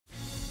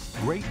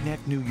Great Neck,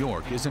 New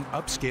York is an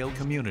upscale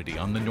community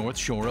on the North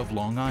Shore of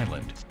Long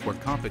Island, where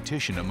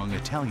competition among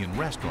Italian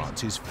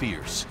restaurants is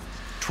fierce.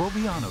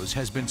 Trobiano's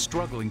has been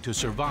struggling to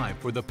survive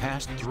for the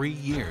past 3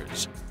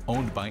 years.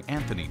 Owned by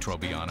Anthony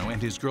Trobiano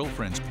and his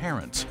girlfriend's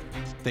parents,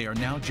 they are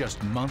now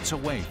just months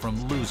away from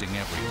losing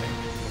everything.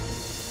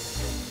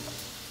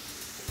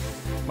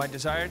 My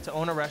desire to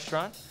own a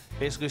restaurant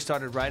basically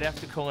started right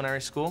after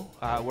culinary school,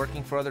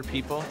 working for other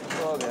people.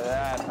 Look at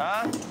that,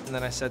 huh? And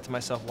then I said to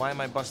myself, why am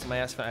I busting my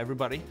ass for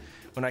everybody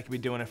when I could be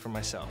doing it for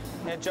myself?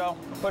 Here, Joe,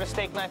 put a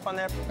steak knife on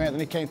there.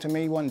 Anthony came to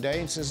me one day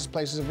and says, this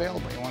place is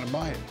available, you want to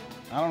buy it?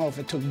 I don't know if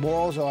it took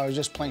balls or I was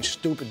just plain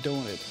stupid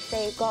doing it.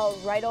 They go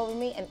right over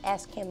me and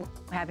ask him.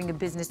 Having a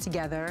business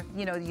together,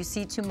 you know, you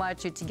see too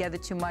much, you're together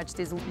too much,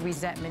 there's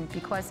resentment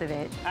because of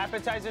it.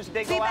 Appetizers,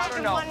 they Be go back out or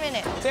in no? 1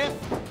 minute. Tim?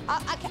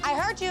 I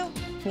heard you.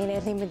 Me and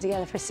Anthony have been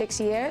together for 6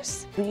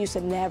 years. We used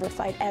to never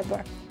fight,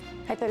 ever.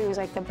 I thought he was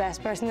like the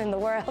best person in the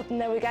world,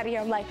 and then we got here,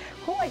 I'm like,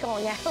 who am I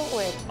going out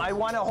with? I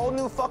want a whole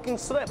new fucking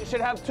slip. You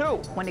should have 2.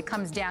 When it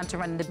comes down to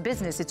running the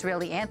business, it's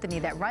really Anthony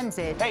that runs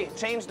it. Hey,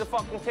 change the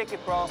fucking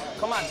ticket, bro.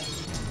 Come on.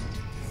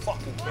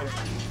 Fucking kid.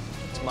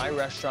 It's my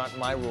restaurant,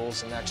 my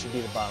rules, and that should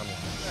be the bottom line.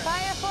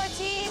 Fire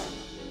 14.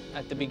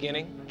 At the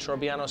beginning,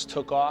 Trobiano's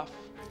took off.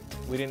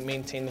 We didn't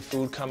maintain the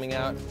food coming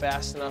out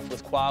fast enough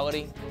with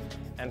quality,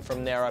 and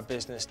from there, our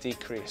business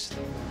decreased.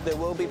 There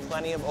will be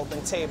plenty of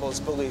open tables,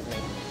 believe me.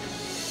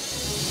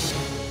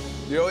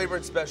 The Early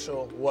Bird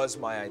Special was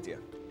my idea.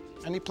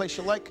 Any place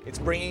you like? It's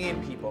bringing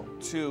in people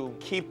to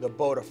keep the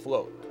boat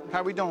afloat.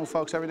 How we doing,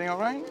 folks? Everything all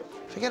right?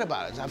 Forget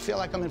about it. I feel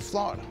like I'm in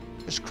Florida.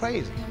 It's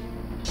crazy.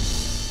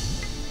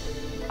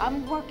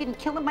 I'm working,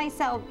 killing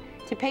myself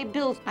to pay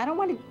bills. I don't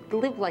want to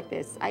live like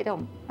this. I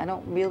don't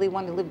really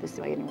want to live this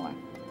way anymore.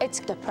 It's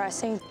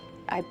depressing.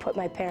 I put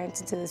my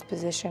parents into this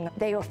position.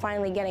 They were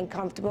finally getting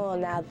comfortable,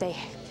 and now they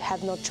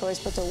have no choice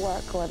but to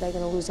work, or they're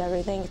going to lose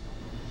everything.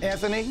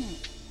 Anthony,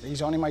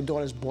 he's only my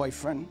daughter's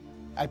boyfriend.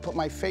 I put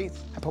my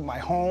faith, I put my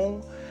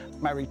home,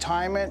 my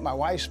retirement, my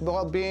wife's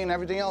well-being,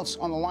 everything else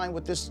on the line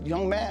with this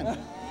young man.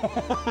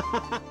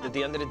 At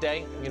the end of the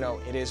day, you know,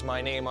 it is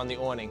my name on the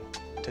awning.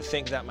 To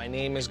think that my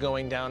name is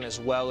going down as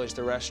well as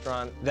the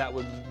restaurant, that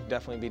would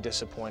definitely be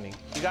disappointing.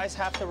 You guys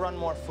have to run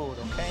more food,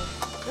 okay?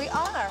 We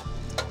are.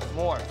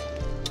 More.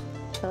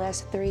 The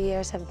last 3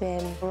 years have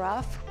been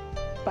rough.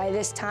 By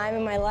this time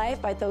in my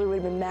life, I thought we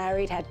would have been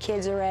married, had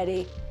kids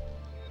already.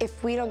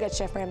 If we don't get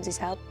Chef Ramsay's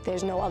help,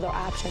 there's no other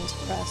options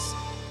for us.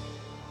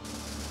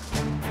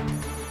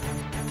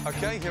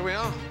 Okay, here we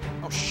are.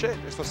 Oh, shit,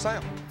 it's for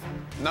sale.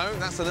 No,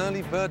 that's an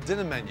early bird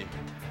dinner menu.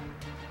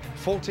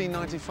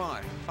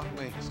 $14.95. Fuck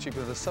me, it's cheaper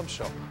than a sub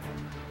shop.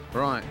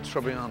 Right,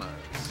 Trobiano's.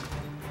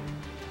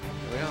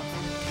 Here we are.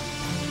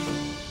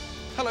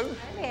 Hello.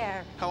 Hi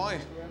there. How are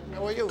you?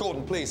 How are you?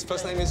 Gordon, please.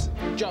 First name is?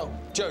 Joe.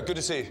 Joe, good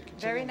to see you.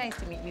 Very nice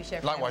to meet you,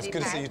 Chef Likewise, Ramsay.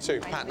 good to see you Pat. too.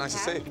 Pat, nice to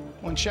see you.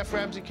 When Chef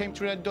Ramsay came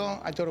through that door,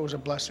 I thought it was a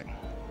blessing.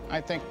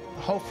 I think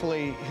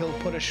hopefully he'll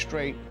put us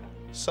straight.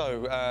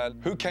 So,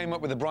 who came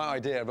up with the bright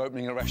idea of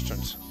opening a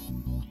restaurant?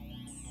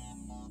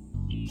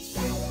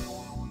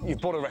 You've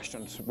bought a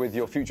restaurant with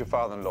your future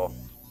father-in-law.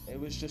 It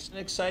was just an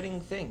exciting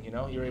thing, you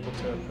know? You're able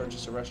to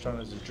purchase a restaurant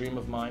as a dream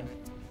of mine.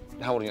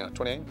 How old are you now?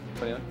 28?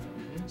 29?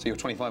 So you were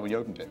 25 when you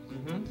opened it,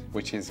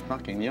 which is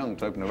fucking young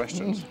to open a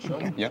restaurant.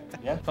 Sure. Yeah?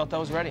 Yeah, felt I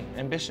was ready,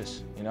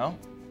 ambitious, you know?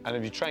 And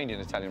have you trained in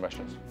Italian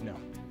restaurants? No,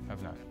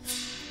 I've not.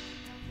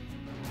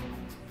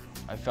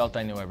 I felt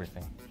I knew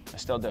everything. I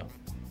still do.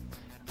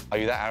 Are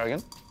you that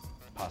arrogant?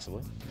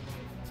 Possibly.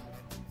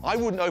 I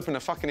wouldn't open a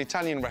fucking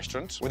Italian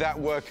restaurant without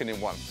working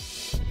in one.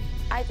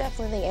 I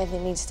definitely think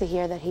Anthony needs to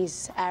hear that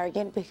he's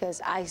arrogant,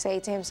 because I say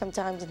it to him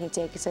sometimes and he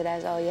takes it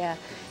as, oh yeah,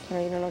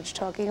 you know what you're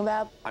talking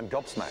about. I'm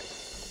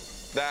gobsmacked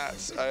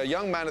that a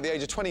young man at the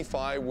age of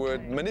 25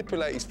 would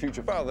manipulate his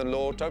future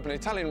father-in-law to open an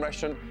Italian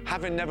restaurant,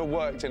 having never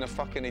worked in a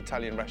fucking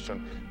Italian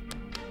restaurant.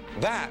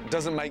 That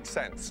doesn't make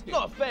sense.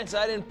 No offense,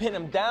 I didn't pin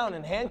him down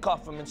and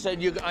handcuff him and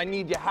said, I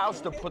need your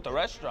house to put the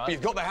restaurant. But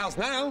you've got the house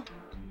now.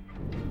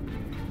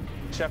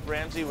 Chef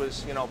Ramsay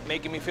was, you know,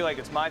 making me feel like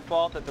it's my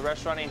fault that the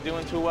restaurant ain't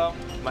doing too well.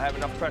 I have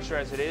enough pressure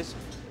as it is.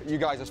 You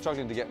guys are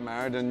struggling to get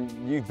married,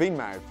 and you've been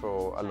married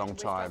for a long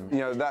time. You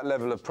know, that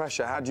level of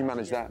pressure, how do you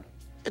manage that?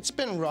 It's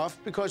been rough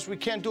because we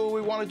can't do what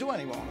we want to do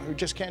anymore. We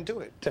just can't do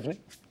it. Tiffany?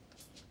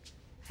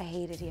 I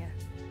hate it here.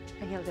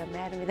 And he'll get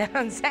mad at me that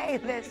I'm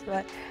saying this,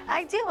 but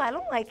I do. I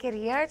don't like it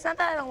here. It's not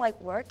that I don't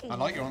like working. I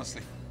like your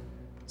honesty.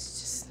 It's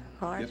just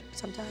hard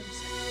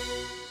sometimes.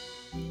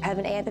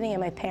 Having Anthony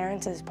and my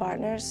parents as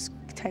partners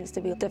tends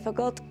to be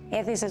difficult.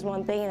 Anthony says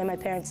one thing and then my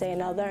parents say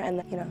another,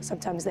 and you know,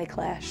 sometimes they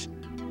clash.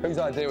 Whose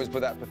idea was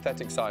put that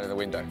pathetic sign in the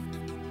window?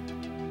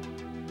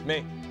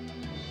 Me.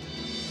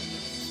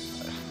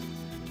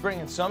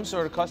 Bringing some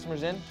sort of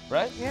customers in,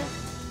 right? Yeah.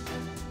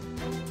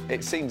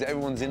 It seems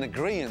everyone's in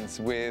agreement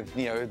with,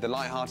 you know, the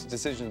light-hearted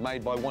decisions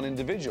made by one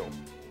individual.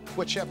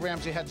 What Chef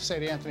Ramsay had to say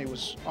to Anthony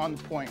was on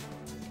point.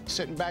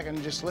 Sitting back and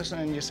just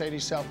listening, and you say to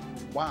yourself,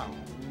 wow,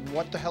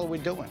 what the hell are we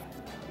doing?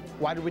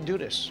 Why did we do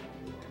this?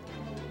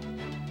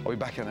 Are we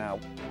backing out?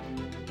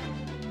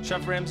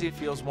 Chef Ramsay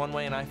feels one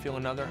way and I feel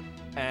another.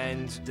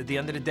 And at the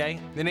end of the day,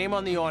 the name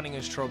on the awning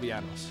is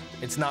Trobiano's.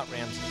 It's not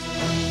Ramsay's.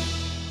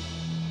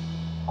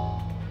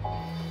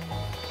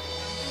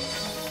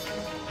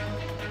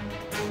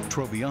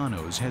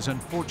 Trobiano's has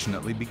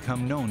unfortunately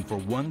become known for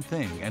one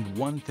thing and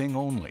one thing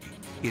only.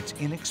 Its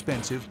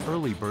inexpensive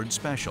early bird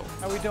special.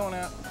 How we doing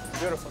out?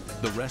 Beautiful.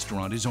 The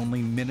restaurant is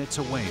only minutes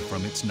away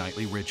from its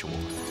nightly ritual.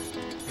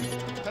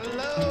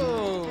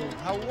 Hello,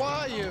 how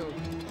are you?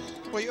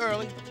 Were you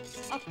early?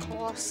 Of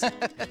course.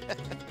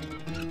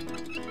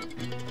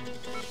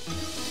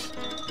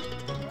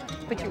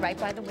 Put you right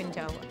by the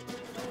window.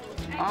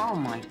 Oh,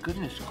 my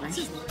goodness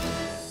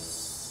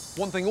gracious.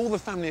 One thing all the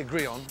family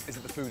agree on is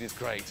that the food is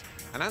great.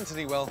 And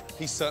Anthony, well,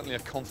 he's certainly a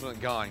confident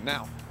guy.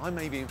 Now, I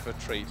may be in for a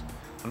treat.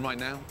 And right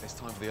now, it's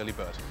time for the early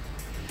bird.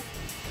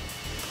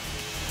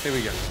 Here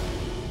we go.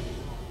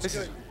 Is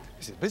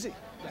it busy?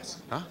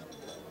 Yes. Huh?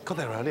 Got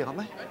there early, aren't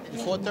they?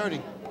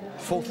 4:30.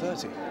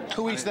 4:30.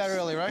 Who eats that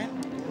early, right?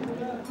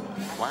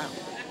 Wow.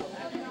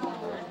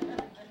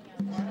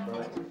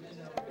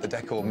 The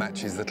decor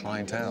matches the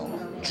clientele.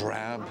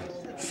 Drab,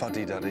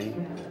 fuddy-duddy,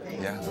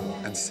 yeah,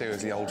 and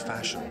seriously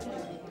old-fashioned.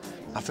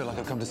 I feel like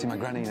I've come to see my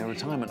granny in a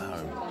retirement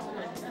home.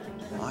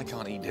 I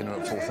can't eat dinner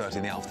at 4:30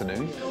 in the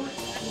afternoon.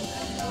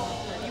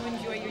 You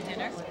enjoy your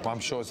dinner? Well, I'm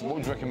sure it's... What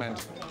would you recommend?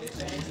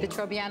 The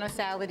Trobiano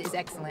salad is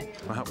excellent.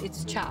 Wow.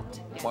 It's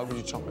chopped. Why would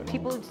you chop it?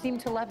 People seem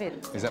to love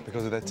it. Is that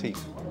because of their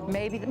teeth?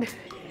 Maybe.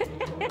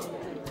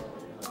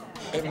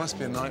 It must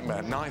be a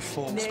nightmare. Knife,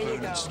 fork, There you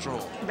spoon, go. and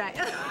straw. Right.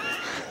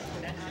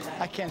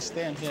 I can't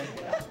stand here.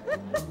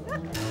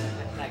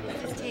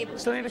 Table.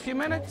 Still need a few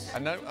minutes? I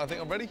know. I think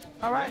I'm ready.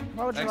 All right,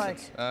 what would you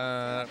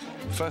Excellent.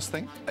 First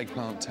thing,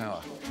 eggplant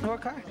tower.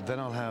 like? Okay. Then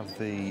I'll have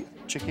the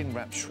chicken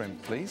wrapped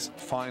shrimp, please.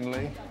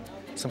 Finally,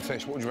 some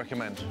fish. What would you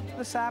recommend?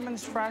 The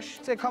salmon's fresh.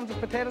 It comes with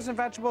potatoes and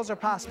vegetables or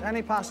pasta,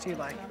 any pasta you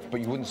like.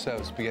 But you wouldn't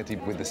serve spaghetti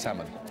with the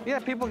salmon. Yeah,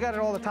 people get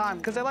it all the time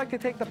because they like to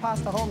take the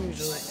pasta home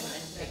usually.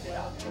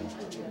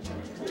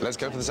 Let's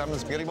go for the salmon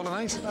and spaghetti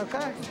bolognese.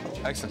 Okay.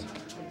 Excellent.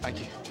 Thank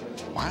you.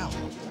 Wow.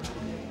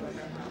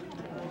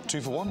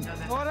 2 for 1.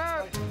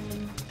 Order.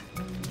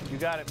 You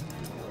got it.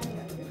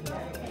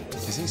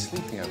 Is he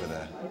sleeping over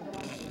there?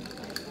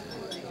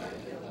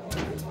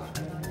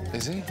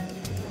 Is he?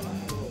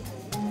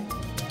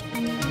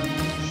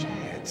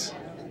 Shit.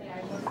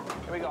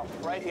 Here we go,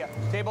 right here.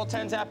 Table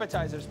 10's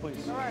appetizers,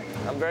 please. All right.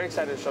 I'm very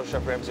excited to show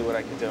Chef Ramsay what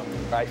I can do.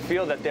 I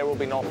feel that there will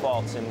be no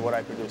faults in what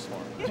I produce for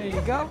him. There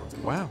you go.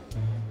 Wow.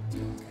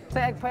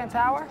 The eggplant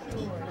tower.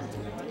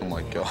 Oh,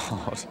 my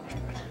God.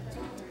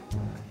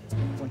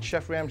 When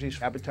Chef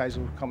Ramsay's appetizer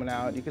was coming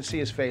out, you could see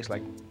his face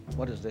like,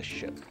 what is this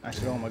shit? I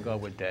said, oh my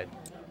God, we're dead.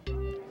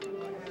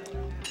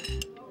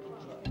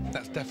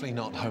 That's definitely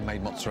not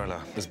homemade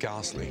mozzarella. It's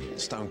ghastly,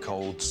 stone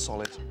cold,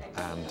 solid,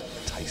 and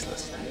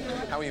tasteless.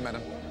 How are you,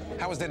 madam?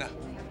 How was dinner?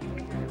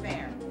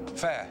 Fair.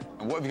 Fair.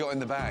 And what have you got in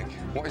the bag?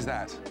 What is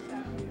that?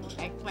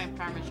 Eggplant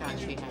parmesan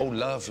she had. Oh,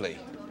 lovely.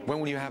 When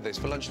will you have this?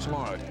 For lunch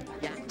tomorrow?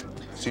 Yeah.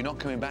 So you're not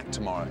coming back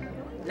tomorrow?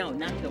 No,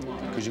 not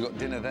tomorrow. Because you got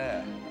dinner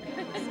there.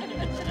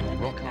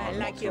 Rock I hard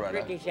like your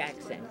mozzarella. British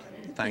accent.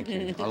 Thank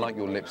you. I like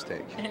your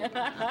lipstick.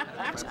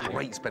 It's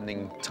great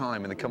spending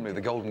time in the company of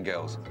the Golden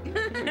Girls.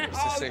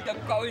 Oh, the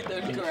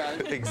golden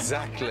girl.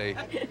 Exactly.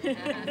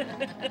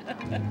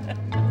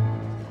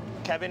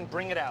 Kevin,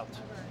 bring it out.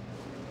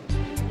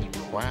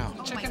 Wow.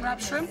 Chicken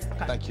wrapped shrimp.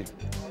 Thank you.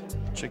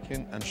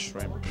 Chicken and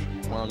shrimp.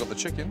 Well, I got the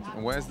chicken,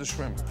 and where's the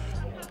shrimp?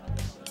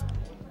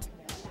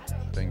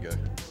 Bingo.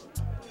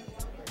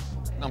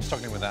 I'm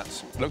struggling with that.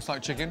 Looks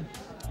like chicken,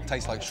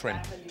 tastes like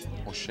shrimp.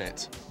 Or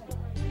shit.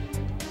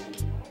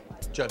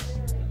 Judd.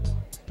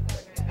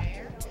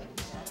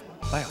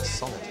 They are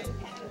solid.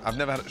 I've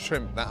never had a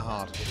shrimp that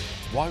hard.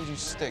 Why would you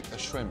stick a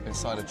shrimp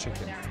inside a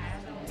chicken?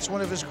 It's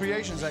one of his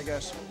creations, I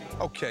guess.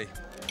 Okay.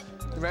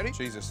 You ready?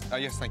 Jesus. Oh,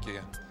 yes, thank you,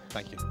 yeah.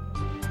 Thank you.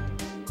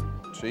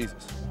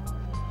 Jesus.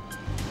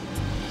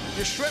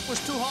 Your shrimp was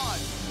too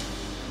hard.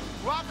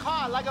 Rock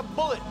hard, like a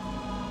bullet.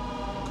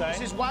 Okay. He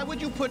says, why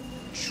would you put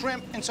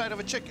shrimp inside of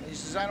a chicken? He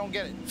says, I don't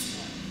get it.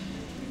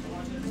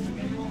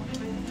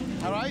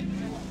 All right?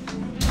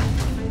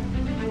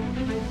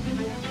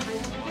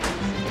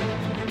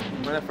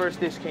 When the first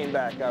dish came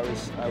back, I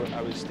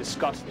was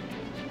disgusted,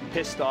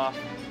 pissed off.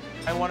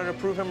 I wanted to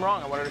prove him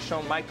wrong. I wanted to show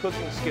him my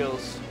cooking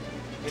skills,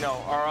 you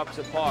know, are up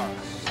to par.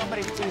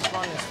 Somebody please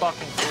run this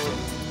fucking food.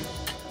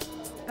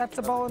 That's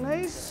the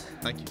bolognese.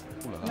 Thank you.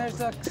 Ooh la And la. there's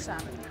the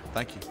salmon.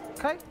 Thank you.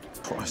 Okay.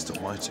 Christ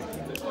almighty.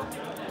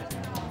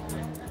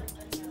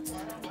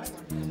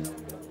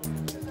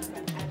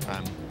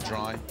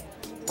 Dry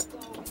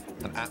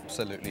and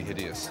absolutely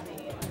hideous.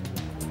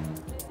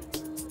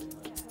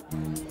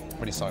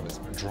 Really sideways,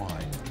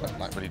 dry,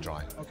 like really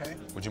dry. Okay.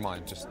 Would you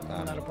mind just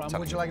Not a problem. telling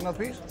Would you me? like another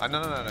piece?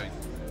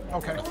 No.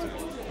 Okay.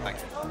 Thank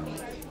you.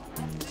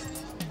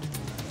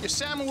 Your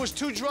salmon was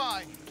too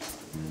dry.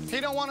 He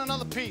don't want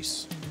another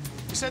piece.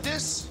 He said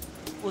this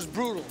was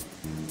brutal.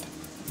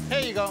 Here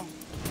you go.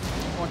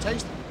 You want to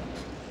taste it?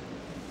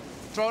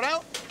 Throw it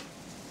out.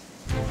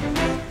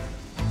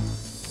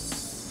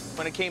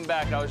 When it came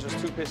back, I was just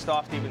too pissed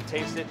off to even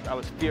taste it. I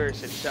was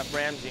furious at Chef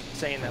Ramsay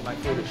saying that my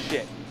food is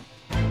shit.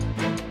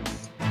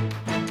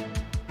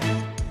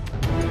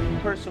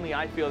 Personally,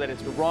 I feel that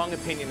it's the wrong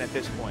opinion at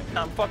this point.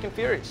 I'm fucking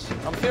furious.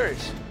 I'm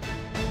furious.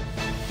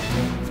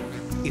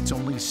 It's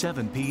only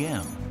 7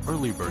 p.m.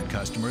 Early bird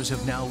customers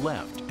have now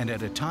left, and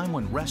at a time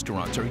when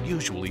restaurants are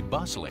usually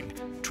bustling,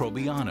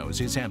 Trobiano's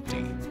is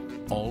empty.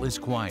 All is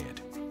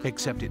quiet,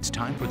 except it's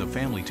time for the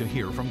family to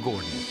hear from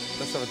Gordon.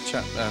 Let's have a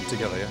chat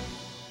together, yeah?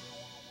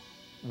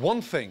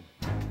 One thing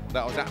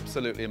that I was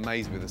absolutely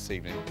amazed with this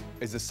evening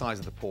is the size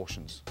of the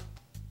portions.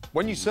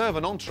 When you serve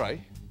an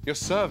entree, you're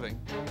serving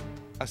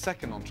a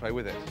second entree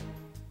with it.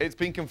 It's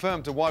been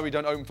confirmed to why we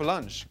don't open for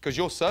lunch, because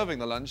you're serving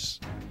the lunch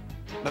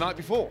the night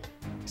before.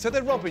 So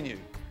they're robbing you.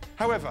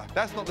 However,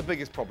 that's not the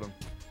biggest problem.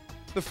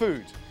 The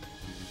food,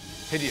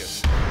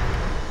 hideous.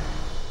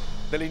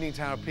 The Leaning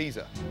Tower of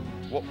Pisa.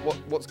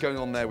 What's going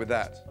on there with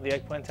that? The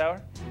eggplant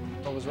tower?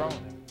 What was wrong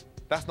with it?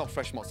 That's not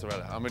fresh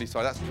mozzarella. I'm really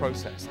sorry. That's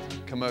processed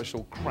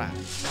commercial crap.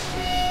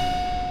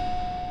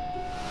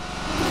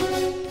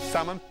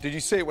 Salmon, did you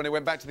see it when it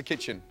went back to the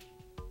kitchen?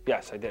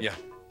 Yes, I did. Yeah.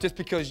 Just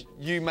because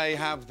you may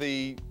have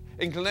the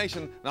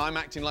inclination that I'm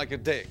acting like a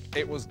dick,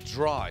 it was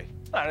dry.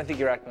 I don't think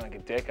you're acting like a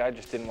dick. I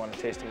just didn't want to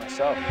taste it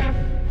myself.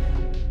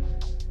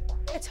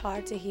 It's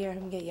hard to hear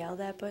him get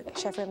yelled at, but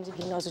Chef Ramsay,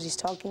 he knows what he's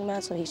talking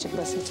about, so he should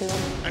listen to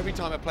him. Every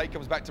time a plate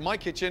comes back to my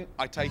kitchen,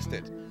 I taste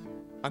it.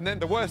 And then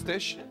the worst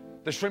dish,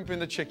 the shrimp in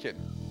the chicken.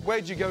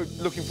 Where'd you go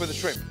looking for the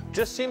shrimp?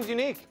 Just seems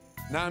unique.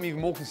 Now I'm even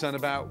more concerned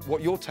about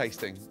what you're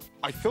tasting.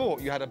 I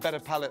thought you had a better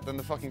palate than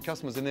the fucking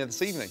customers in there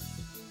this evening.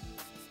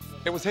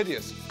 It was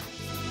hideous.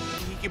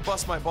 You can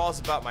bust my balls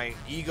about my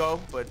ego,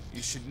 but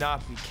you should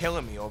not be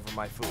killing me over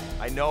my food.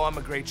 I know I'm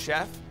a great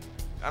chef.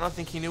 I don't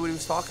think he knew what he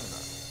was talking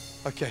about.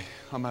 Okay,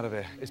 I'm out of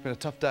here. It's been a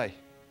tough day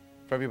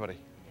for everybody.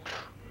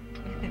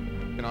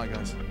 Good night,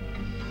 guys.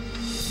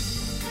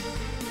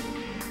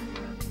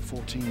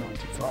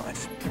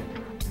 $14.95.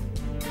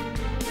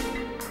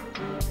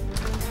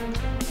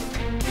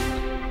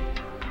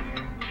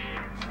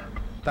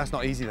 That's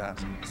not easy, that.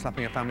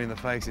 Slapping a family in the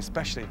face,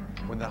 especially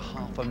when they're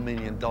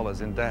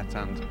 $500,000 in debt,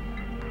 and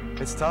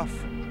it's tough.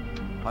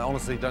 I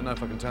honestly don't know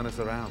if I can turn this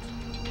around.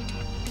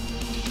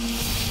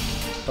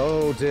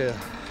 Oh, dear.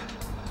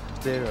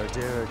 Dear, oh,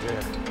 dear, oh,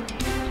 dear.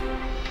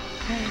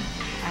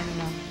 I don't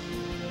know.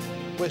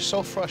 We're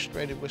so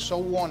frustrated, we're so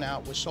worn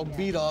out, we're so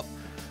beat up.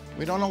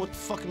 We don't know what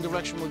fucking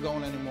direction we're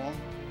going anymore.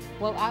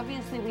 Well,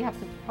 obviously, we have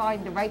to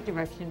find the right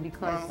direction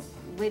because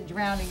we're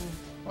drowning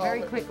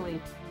very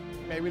quickly.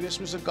 Maybe this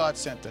was a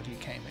godsend that he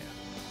came here.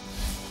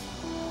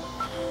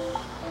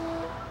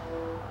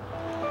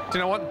 Do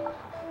you know what?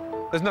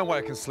 There's no way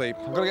I can sleep.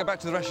 I've got to get back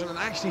to the restaurant and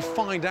actually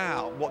find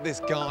out what this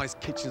guy's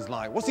kitchen's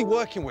like. What's he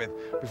working with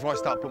before I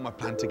start putting my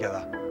plan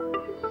together?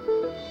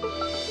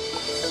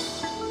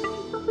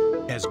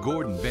 As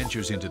Gordon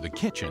ventures into the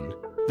kitchen,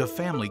 the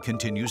family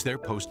continues their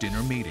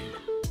post-dinner meeting.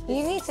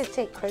 You need to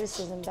take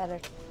criticism better.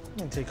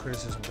 You can take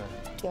criticism better.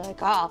 You're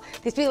like, oh,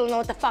 these people don't know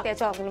what the fuck they're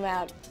talking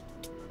about.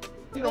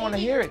 You don't want to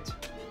hear it.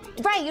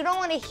 Right, you don't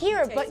want to hear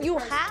it, but you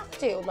have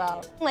to,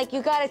 though. Like,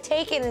 you gotta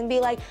take it and be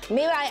like,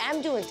 maybe I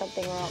am doing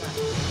something wrong.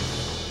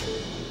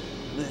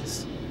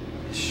 This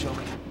is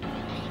shocking.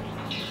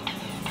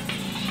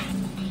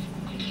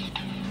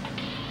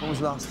 When was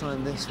the last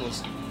time this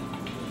was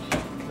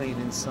clean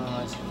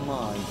inside?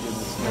 My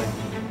goodness me.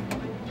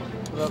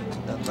 Look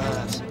at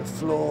that. The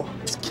floor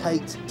is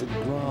caked with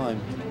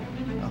grime.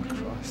 Oh,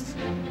 Christ.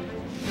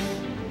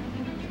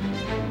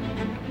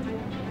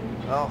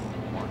 Oh,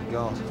 my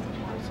God.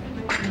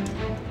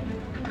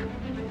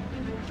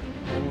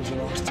 When was the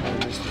last time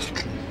this was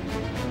clean?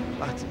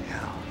 Bloody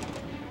hell.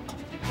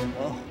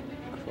 Oh,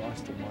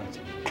 Christ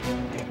almighty.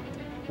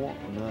 What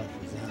on earth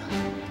is that?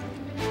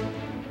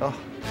 Oh,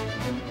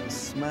 the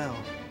smell.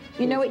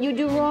 You know what you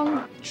do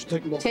wrong?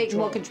 Take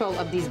more control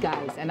of these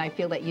guys, and I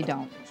feel that you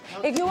don't.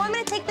 If you want me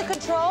to take the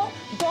control,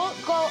 don't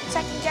go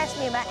second-guess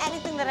me about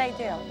anything that I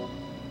do.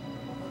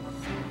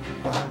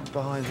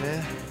 Behind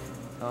there?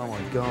 Oh, my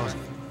God.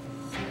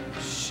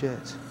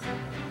 Shit.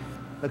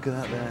 Look at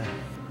that there.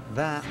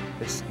 That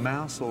is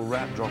mouse or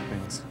rat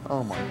droppings.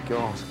 Oh, my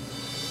God.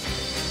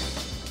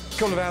 A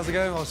couple of hours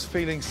ago, I was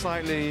feeling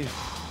slightly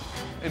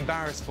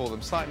embarrassed for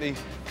them, slightly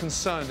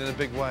concerned in a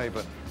big way,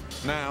 but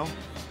now,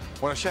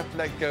 when a chef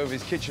let go of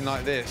his kitchen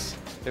like this,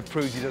 it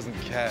proves he doesn't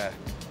care.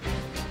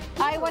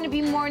 I want to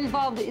be more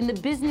involved in the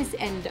business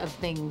end of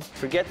things.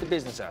 Forget the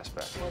business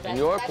aspect. And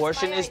your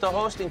portion is the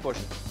hosting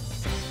portion.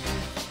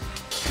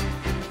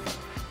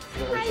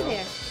 Hi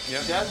there.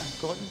 Yeah,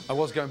 I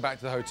was going back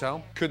to the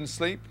hotel, couldn't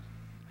sleep,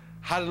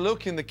 had a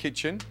look in the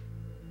kitchen,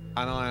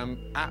 and I am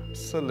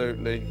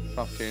absolutely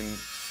fucking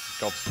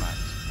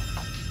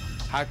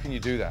gobsmacked. How can you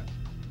do that?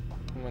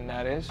 When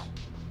that is?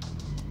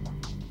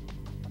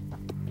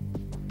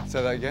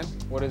 Say that again?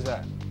 What is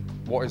that?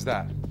 What is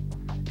that?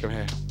 Come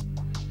here.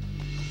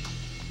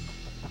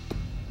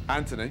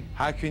 Anthony,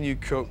 how can you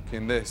cook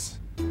in this?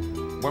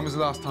 When was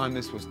the last time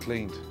this was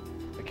cleaned?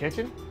 The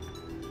kitchen?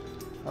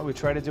 Oh, we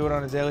try to do it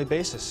on a daily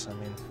basis. I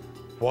mean...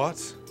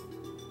 What?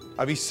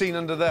 Have you seen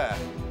under there?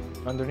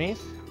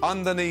 Underneath?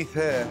 Underneath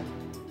here.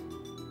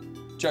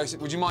 Joseph,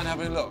 would you mind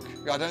having a look?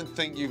 I don't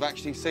think you've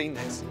actually seen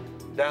this.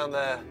 Down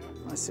there.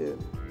 I see it.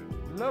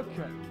 Look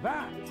at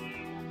that.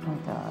 Oh,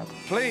 God.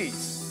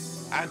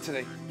 Please,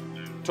 Anthony,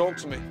 talk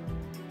to me.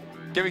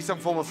 Give me some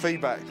form of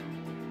feedback.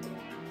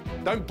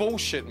 Don't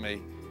bullshit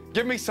me.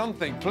 Give me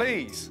something,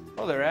 please.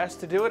 Oh, they're asked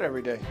to do it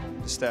every day,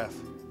 the staff.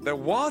 They're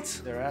what?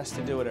 They're asked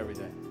to do it every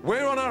day.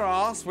 We're on our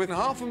ass with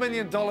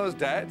 $500,000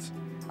 debt,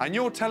 and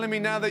you're telling me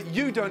now that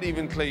you don't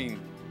even clean.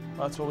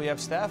 Well, that's what we have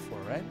staff for,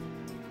 right?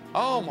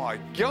 Oh, my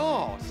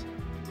God.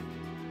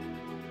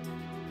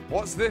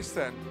 What's this,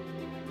 then?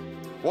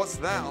 What's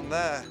that on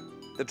there?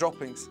 The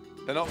droppings.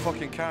 They're not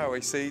fucking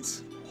caraway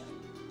seeds.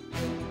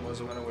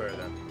 Wasn't unaware of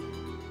that.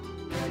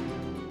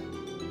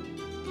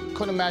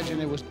 Couldn't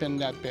imagine it was been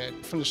that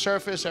bad. From the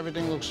surface,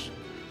 everything looks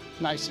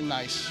nice and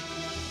nice.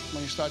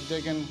 When you start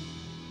digging,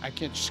 I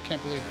just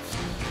can't believe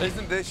it.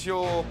 Isn't this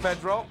your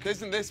bedrock?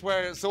 Isn't this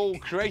where it's all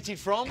created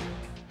from?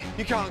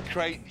 You can't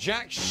create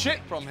jack shit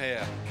from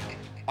here.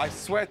 I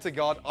swear to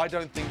God, I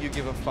don't think you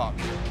give a fuck.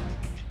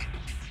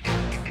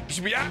 You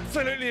should be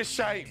absolutely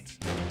ashamed.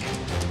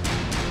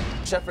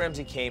 Chef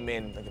Ramsay came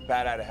in like a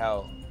bat out of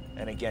hell,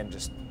 and again,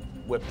 just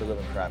whipped the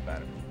living crap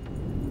out of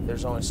him.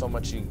 There's only so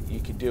much you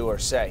could do or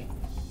say.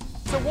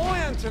 So why,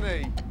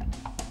 Anthony?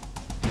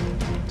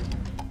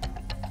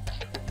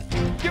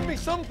 Give me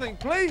something,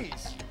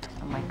 please.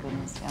 Oh, my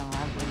goodness. Oh,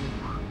 I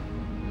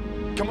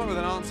believe. Come up with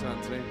an answer,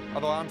 Anthony.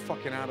 Otherwise, I'm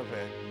fucking out of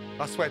here.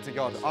 I swear to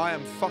God, I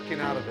am fucking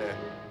out of here.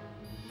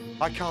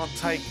 I can't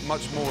take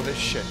much more of this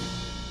shit.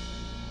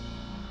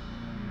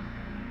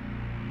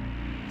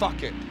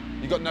 Fuck it.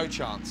 You got no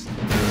chance.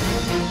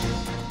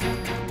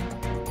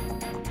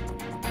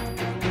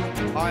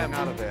 I am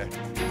out of here.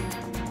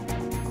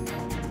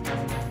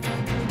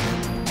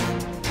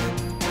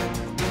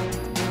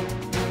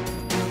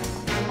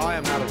 I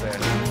am out of here.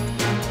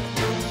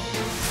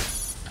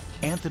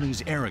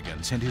 Anthony's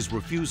arrogance and his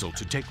refusal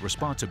to take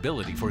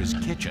responsibility for his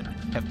kitchen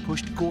have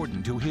pushed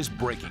Gordon to his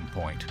breaking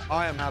point.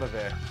 I am out of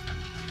here.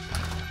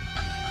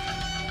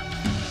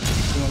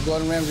 When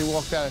Gordon Ramsay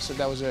walked out, I said,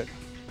 that was it.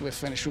 We're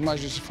finished. We might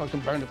just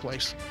fucking burn the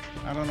place.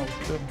 I don't know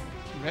what to do.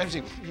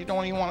 Ramsay, you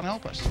don't even want to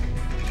help us.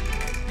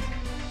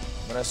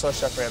 When I saw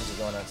Chef Ramsay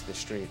going out to the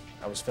street,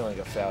 I was feeling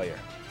like a failure.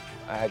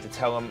 I had to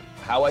tell him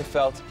how I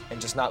felt and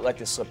just not let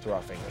this slip through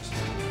our fingers.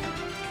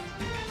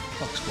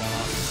 What's going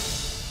on?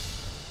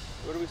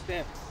 Where do we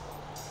stand?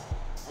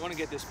 I want to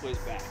get this place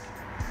back.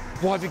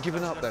 Why have you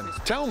given up then?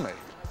 Tell me.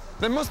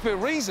 There must be a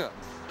reason.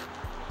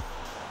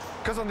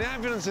 Because on the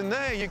evidence in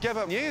there, you gave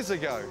up years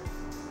ago.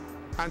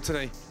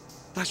 Anthony,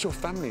 that's your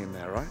family in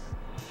there, right?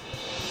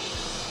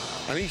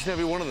 And each and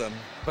every one of them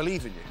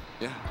believe in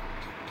you, yeah?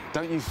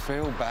 Don't you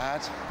feel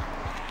bad,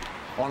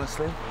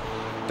 honestly?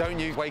 Don't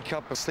you wake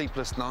up with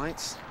sleepless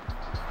nights?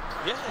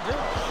 Yeah, I do.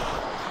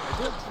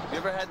 I do. You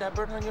ever had that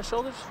burden on your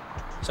shoulders?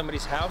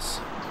 Somebody's house?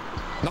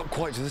 Not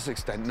quite to this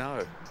extent,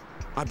 no.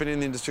 I've been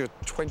in the industry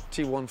for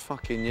 21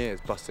 fucking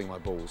years, busting my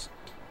balls.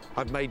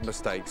 I've made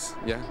mistakes,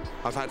 yeah?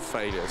 I've had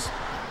failures.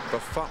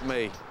 But fuck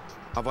me,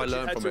 have I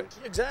learned from it?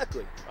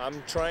 Exactly.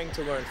 I'm trying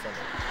to learn from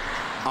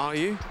it. Are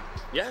you?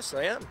 Yes,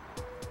 I am.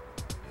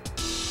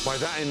 By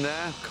that in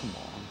there? Come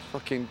on,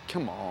 fucking,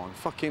 come on,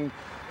 fucking,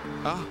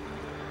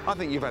 I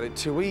think you've had it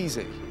too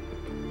easy.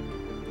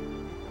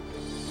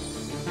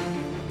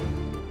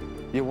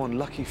 You're one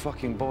lucky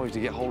fucking boy to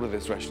get hold of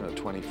this restaurant at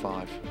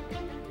 25.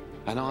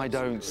 And I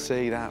don't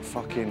see that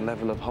fucking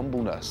level of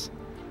humbleness.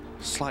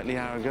 Slightly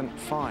arrogant,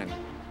 fine.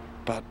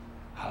 But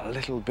a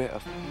little bit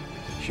of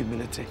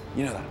humility,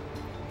 you know that?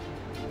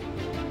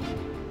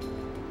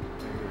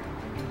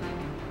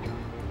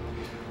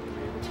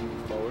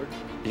 Forward?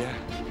 Yeah.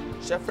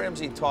 Chef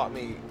Ramsay taught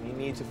me you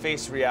need to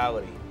face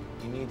reality.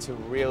 You need to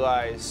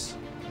realize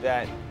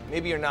that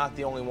maybe you're not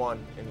the only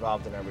one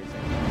involved in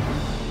everything.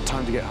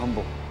 Time to get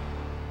humble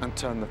and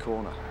turn the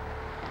corner.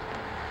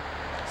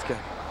 Let's go.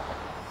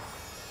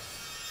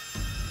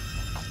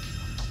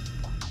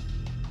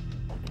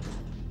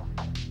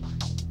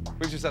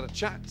 We've just had a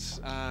chat,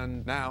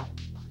 and now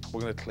we're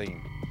going to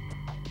clean.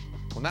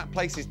 When that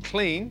place is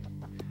clean,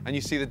 and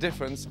you see the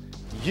difference,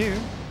 you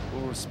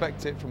will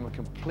respect it from a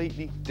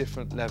completely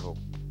different level.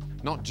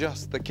 Not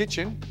just the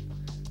kitchen,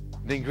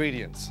 the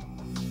ingredients.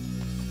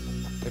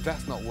 If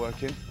that's not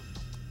working,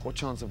 what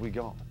chance have we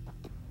got?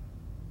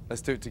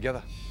 Let's do it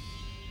together.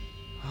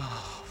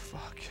 Oh,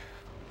 fuck.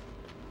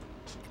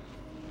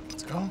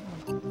 Let's go.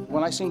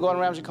 When I seen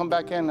Gordon Ramsay come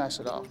back in, I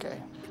said, oh, okay,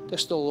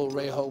 there's still a little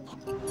ray of hope.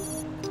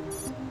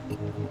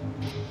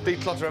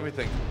 Declutter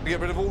everything. We get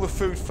rid of all the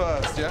food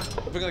first, yeah?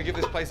 If we're gonna give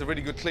this place a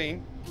really good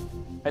clean.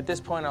 At this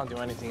point, I'll do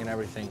anything and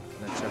everything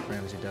that Chef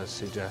Ramsay does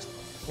suggest.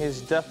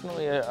 He's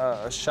definitely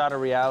a shot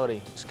of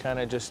reality. It's kind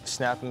of just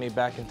snapping me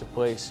back into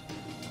place.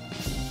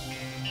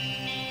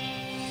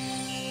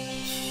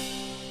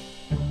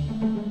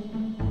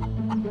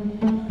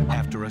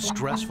 After a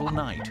stressful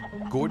night,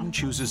 Gordon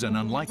chooses an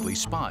unlikely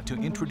spot to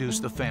introduce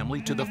the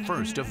family to the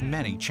first of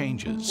many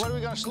changes. What, are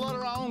we gonna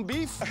slaughter our own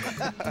beef?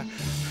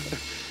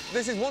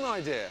 This is one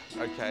idea,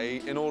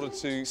 OK, in order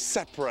to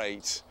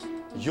separate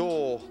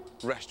your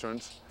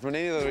restaurant from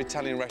any other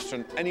Italian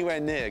restaurant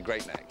anywhere near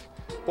Great Neck.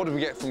 What do we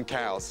get from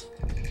cows?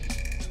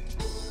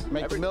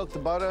 Make the milk, the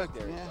butter,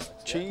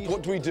 cheese.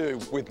 What do we do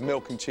with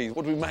milk and cheese?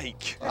 What do we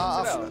make?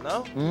 Mozzarella,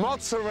 no?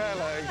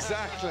 Mozzarella,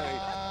 exactly.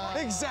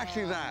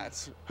 Exactly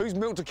that. Who's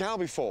milked a cow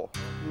before?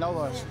 No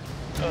less.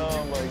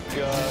 Oh, my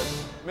God.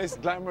 Miss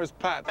Glamorous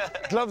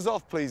Pat. Gloves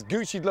off, please.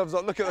 Gucci gloves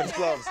off. Look at those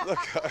gloves. Look.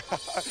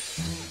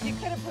 You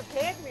could have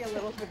prepared me a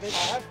little for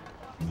this.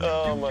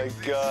 Oh, my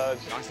God.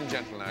 Nice and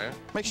gentle now, yeah?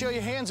 Make sure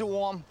your hands are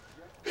warm.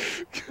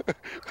 It's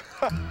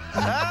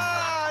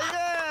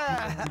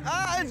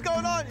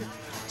going on.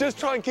 Just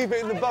try and keep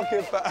it in the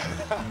bucket, but...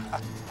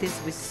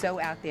 This was so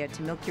out there,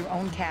 to milk your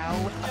own cow.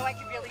 I know I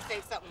could really say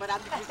something, but I'm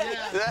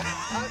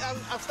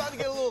I'm starting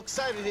to get a little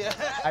excited here.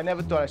 I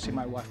never thought I'd see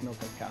my wife milk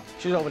a cow.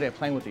 She's over there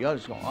playing with the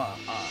others going,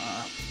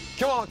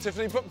 Come on,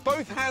 Tiffany, put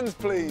both hands,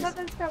 please.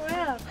 Nothing's coming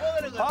out.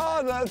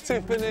 Oh, that's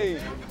Tiffany.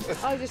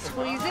 Oh, just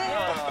squeeze it?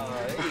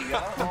 There you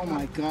go. Oh,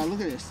 my God, look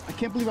at this. I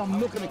can't believe I'm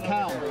milking a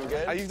cow.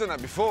 Oh, you've done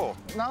that before?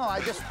 No,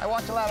 I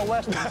watch a lot of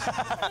Westerns.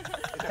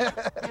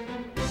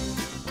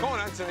 Come on,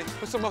 Anthony,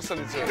 put some muscle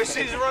into it.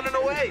 She's running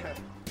away.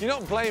 You're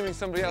not blaming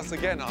somebody else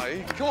again, are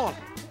you? Come on,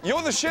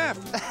 you're the chef.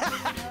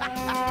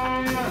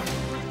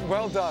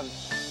 Well done.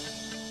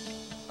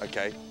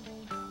 OK,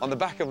 on the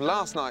back of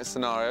last night's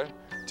scenario,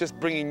 just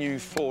bringing you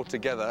four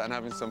together and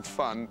having some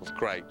fun was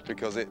great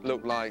because it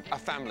looked like a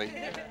family.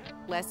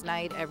 Last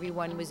night,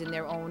 everyone was in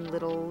their own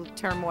little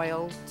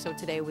turmoil, so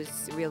today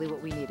was really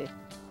what we needed.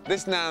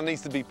 This now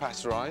needs to be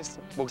pasteurized.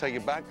 We'll take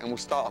it back and we'll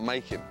start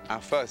making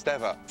our first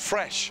ever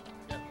fresh,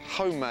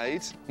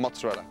 homemade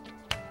mozzarella.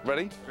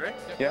 Ready? Ready?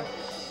 Yeah.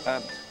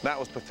 That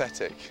was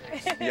pathetic.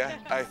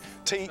 Yeah.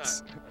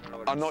 Teats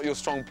are not your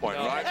strong point,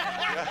 right?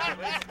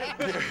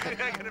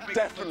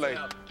 Definitely.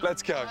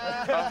 Let's go.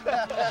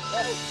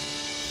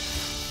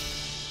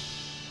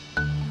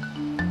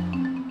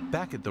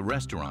 Back at the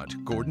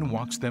restaurant, Gordon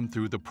walks them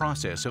through the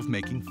process of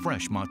making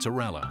fresh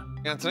mozzarella.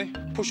 Anthony,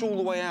 push all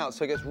the way out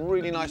so it gets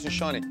really nice and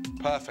shiny.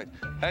 Perfect.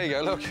 There you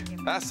go, look.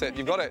 That's it,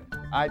 you've got it.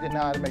 I didn't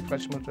know how to make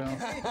fresh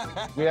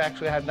mozzarella. We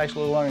actually had a nice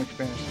little learning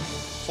experience.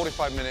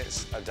 45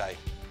 minutes a day.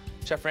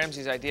 Chef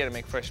Ramsay's idea to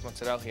make fresh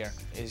mozzarella here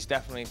is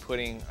definitely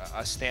putting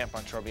a stamp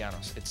on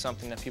Trobiano's. It's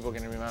something that people are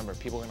going to remember,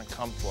 people are going to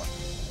come for.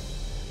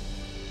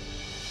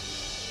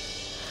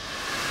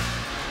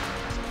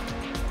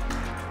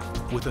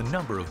 With a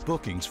number of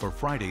bookings for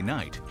Friday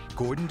night,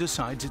 Gordon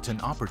decides it's an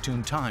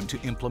opportune time to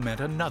implement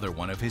another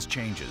one of his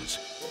changes.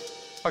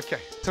 OK,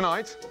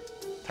 tonight,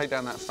 take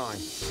down that sign.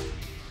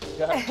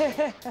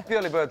 The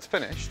early bird's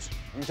finished.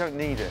 You don't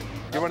need it.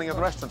 You're running a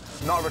restaurant,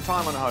 not a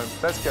retirement home.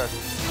 Let's go.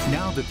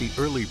 Now that the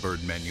early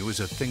bird menu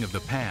is a thing of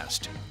the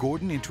past,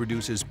 Gordon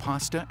introduces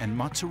pasta and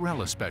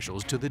mozzarella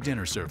specials to the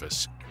dinner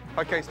service.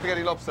 OK,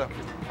 spaghetti lobster.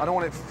 I don't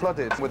want it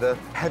flooded with a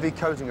heavy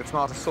coating of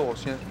tomato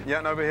sauce. Yeah,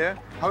 and over here,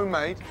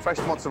 homemade, fresh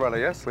mozzarella,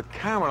 yes, with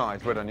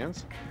caramelized red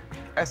onions,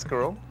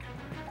 escarole,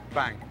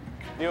 bang.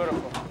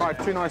 Beautiful. All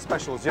right, two nice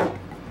specials, yeah?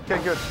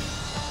 OK, good.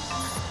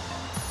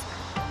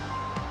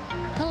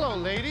 Hello,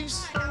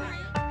 ladies.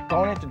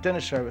 Going into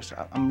dinner service,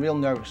 I'm real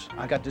nervous.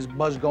 I got this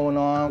buzz going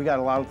on. We got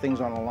a lot of things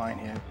on the line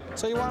here.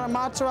 So you want a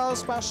mozzarella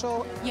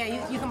special?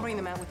 Yeah, you can bring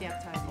them out with the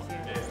appetizers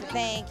here.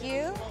 Thank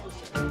you.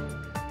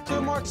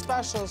 2 more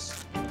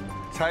specials.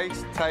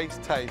 Taste,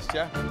 taste, taste,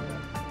 yeah?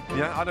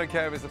 Yeah, I don't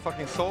care if it's a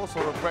fucking sauce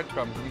or a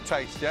breadcrumb. You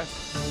taste,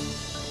 yes?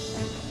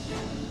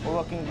 We're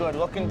looking good,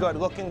 looking good,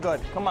 looking good.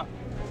 Come on.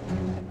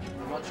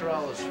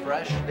 Mozzarella's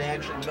fresh. They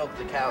actually milk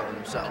the cow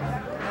themselves.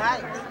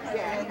 Right.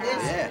 Yeah, it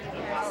is.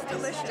 Yeah. It's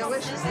delicious.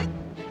 Delicious.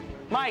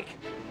 Mike,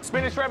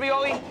 spinach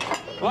ravioli,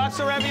 lots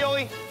of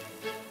ravioli.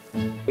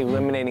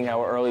 Eliminating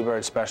our early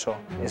bird special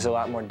is a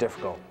lot more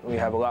difficult. We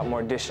have a lot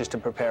more dishes to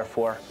prepare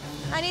for.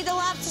 I need the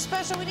lobster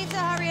special. We need to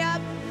hurry up.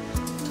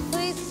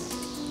 Please.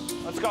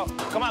 Let's go.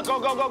 Come on, go,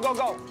 go, go, go,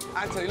 go.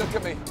 Anthony, look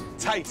at me.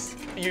 Taste.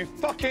 You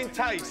fucking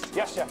taste.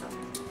 Yes, chef.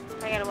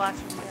 I gotta watch.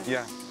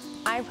 Yeah.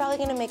 I'm probably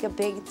gonna make a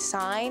big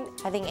sign.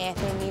 I think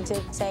Anthony needs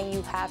it, saying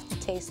you have to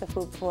taste the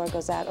food before it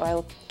goes out, or I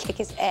will kick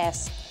his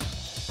ass.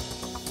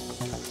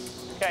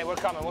 Okay, we're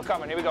coming, we're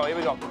coming. Here we go, here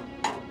we go.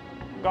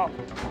 Go.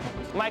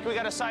 Mike, we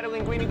got a side of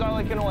linguine,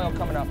 garlic, and oil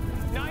coming up.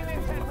 9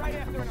 and 10 right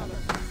after another.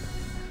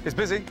 It's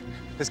busy.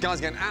 This guy's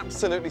getting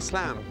absolutely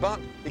slammed, but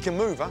he can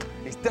move, huh?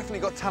 He's definitely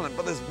got talent,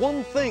 but there's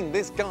one thing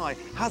this guy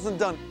hasn't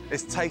done,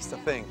 is taste a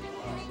thing.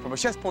 From a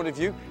chef's point of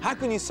view, how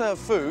can you serve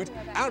food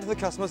out to the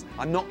customers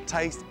and not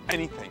taste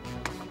anything?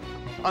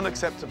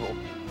 Unacceptable.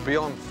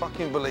 Beyond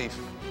fucking belief.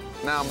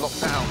 Now I'm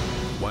locked out.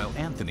 While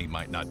Anthony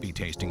might not be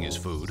tasting his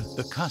food,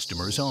 the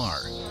customers are.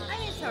 I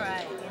mean, it's all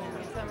right. You know,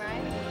 it's all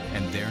right.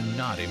 And they're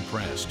not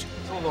impressed.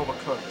 It's a little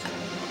overcooked.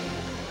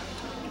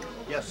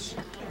 Yes.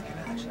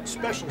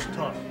 Special's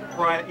tough.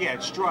 Right, yeah,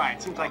 it's dry.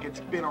 It seems like it's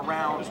been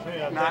around,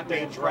 not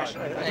made fresh.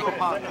 I do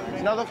apologize.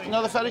 Another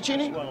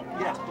fettuccine?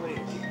 Yes, please.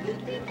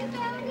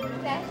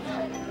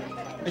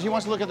 He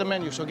wants to look at the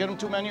menu, so get him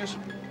 2 menus.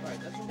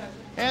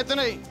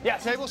 Anthony.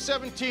 Yes. Table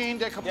 17,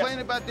 they're complaining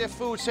about their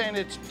food, saying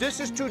this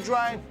is too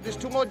dry. There's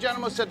two more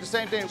gentlemen said the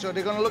same thing, so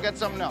they're gonna look at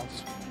something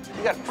else.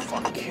 You gotta be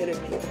fucking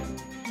kidding me.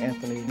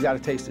 Anthony, you gotta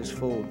taste this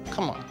food.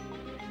 Come on.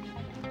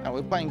 Now,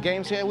 we're playing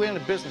games here. We're in the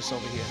business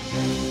over here.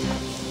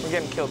 We're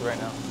getting killed right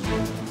now.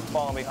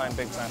 Falling behind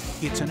big time.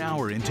 It's an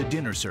hour into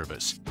dinner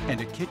service,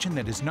 and a kitchen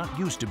that is not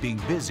used to being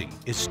busy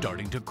is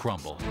starting to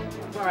crumble.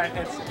 All right,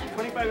 it's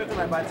 25 minutes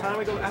left. By the time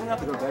we go, I don't have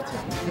to go to bed soon.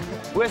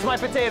 Where's my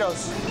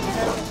potatoes?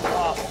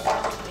 Oh,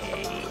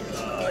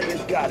 you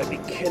gotta be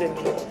kidding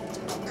me.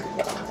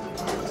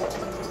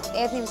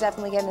 Anthony was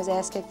definitely getting his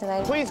ass kicked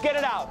tonight. Please get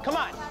it out, come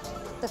on.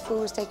 The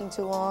food was taking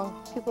too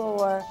long. People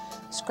were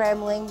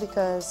scrambling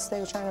because they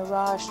were trying to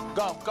rush.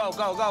 Go, go,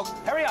 go, go.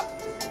 Hurry up.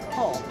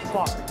 Oh,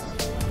 fuck.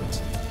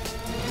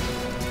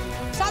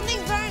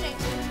 Something's burning.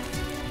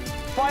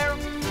 Fire.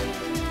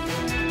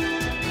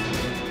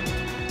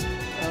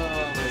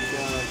 Oh, my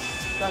God.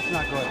 That's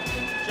not good.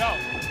 Joe.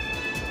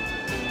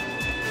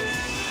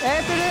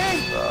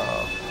 Anthony!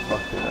 Oh,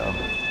 fucking hell.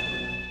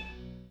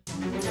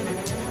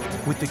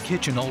 With the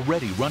kitchen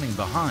already running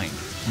behind,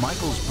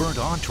 Michael's burnt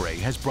entree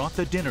has brought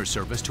the dinner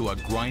service to a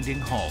grinding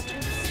halt.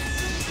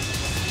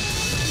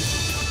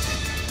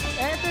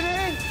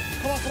 Anthony!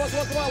 Come on, come on, come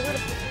on, come on.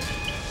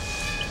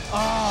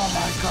 Oh,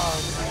 my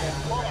God.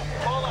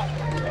 Hold up.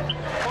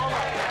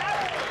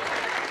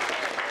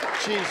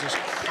 Jesus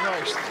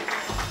Christ.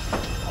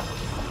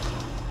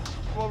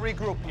 We'll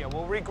regroup here,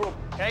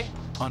 okay?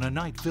 On a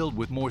night filled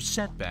with more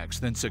setbacks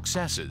than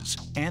successes,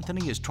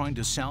 Anthony is trying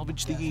to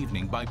salvage the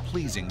evening by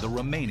pleasing the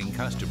remaining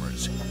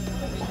customers.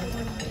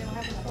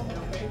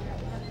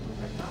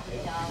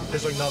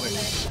 It's like nothing.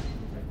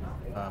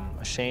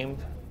 Ashamed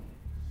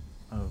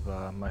of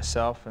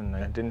myself, and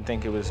I didn't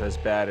think it was as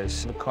bad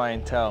as the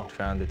clientele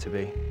found it to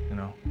be. You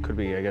know, could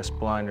be, I guess,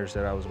 blinders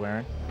that I was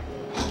wearing.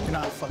 You know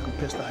how fucking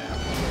pissed I am.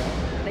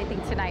 I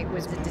think tonight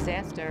was a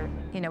disaster.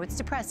 You know, it's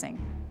depressing.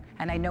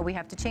 And I know we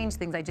have to change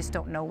things. I just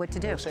don't know what to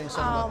do.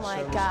 Oh,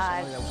 my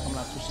God. That was coming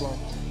out too slow.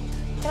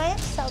 Can I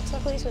have seltzer,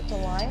 please, with the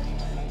wine?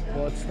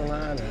 What's the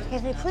matter?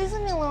 Anthony, please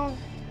leave me alone.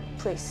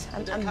 Please,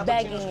 I'm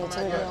begging you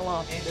to leave me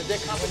alone.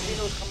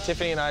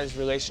 Tiffany and I's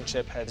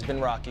relationship has been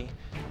rocky.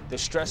 The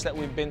stress that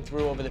we've been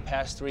through over the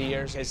past 3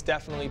 years has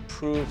definitely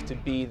proved to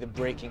be the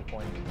breaking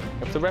point.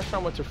 If the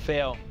restaurant were to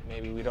fail,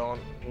 maybe we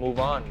don't move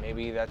on.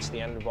 Maybe that's the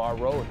end of our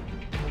road.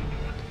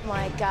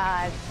 My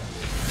God.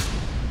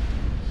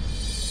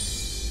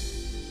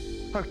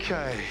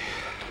 Okay,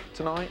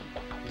 tonight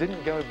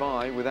didn't go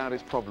by without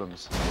its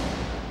problems.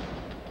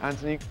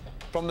 Anthony,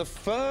 from the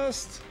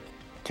first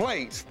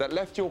plate that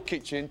left your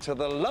kitchen to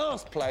the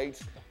last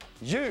plate,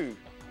 you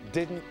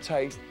didn't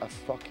taste a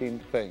fucking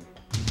thing.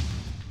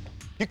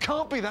 You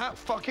can't be that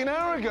fucking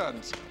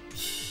arrogant.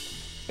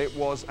 It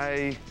was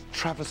a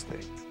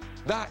travesty.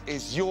 That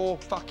is your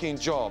fucking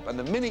job, and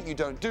the minute you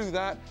don't do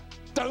that,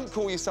 don't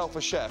call yourself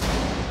a chef.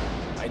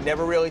 I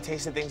never really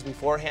tasted things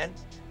beforehand,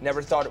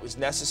 never thought it was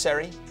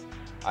necessary.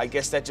 I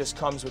guess that just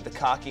comes with the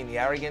cocky and the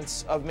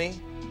arrogance of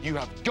me. You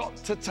have got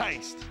to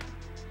taste.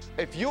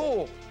 If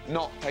you're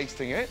not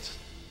tasting it,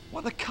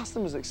 what are the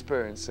customers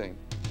experiencing?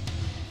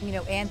 You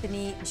know,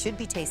 Anthony should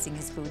be tasting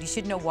his food. He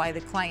should know why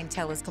the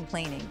clientele is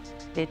complaining.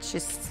 It's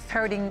just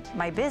hurting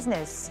my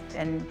business,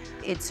 and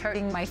it's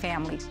hurting my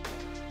family.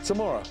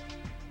 Tomorrow,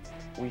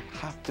 we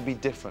have to be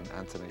different,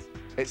 Anthony.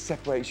 It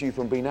separates you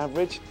from being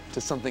average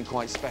to something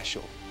quite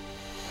special.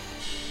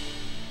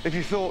 If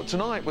you thought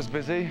tonight was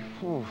busy,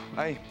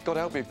 hey, God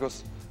help you,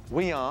 because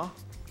we are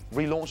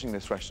relaunching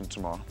this restaurant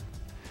tomorrow.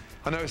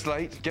 I know it's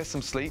late, get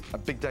some sleep, a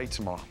big day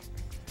tomorrow.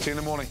 See you in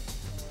the morning.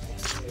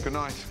 Good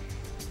night.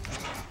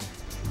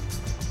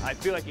 I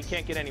feel like it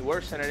can't get any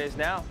worse than it is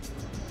now.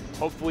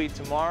 Hopefully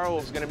tomorrow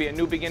is going to be a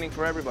new beginning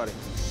for everybody.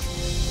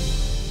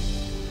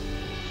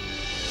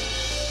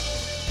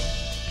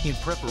 In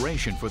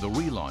preparation for the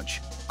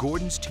relaunch,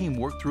 Gordon's team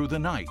worked through the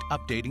night,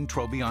 updating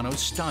Trobiano's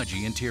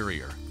stodgy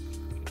interior.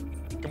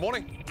 Good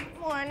morning.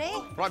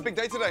 Morning. Right, big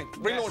day today.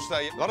 Relaunch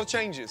day. A lot of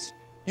changes.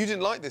 You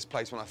didn't like this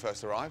place when I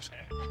first arrived.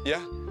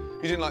 Yeah?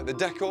 You didn't like the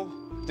decor,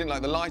 didn't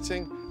like the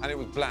lighting, and it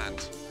was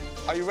bland.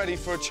 Are you ready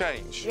for a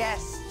change?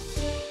 Yes.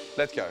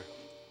 Let's go.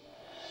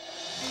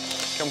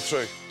 Come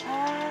through.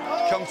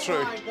 Come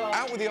through.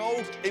 Out with the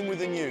old, in with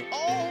the new.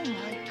 Oh,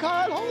 my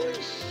God, holy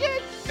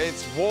shit!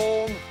 It's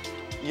warm,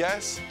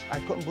 yes? I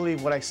couldn't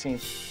believe what I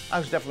seen. I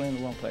was definitely in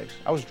the wrong place.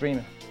 I was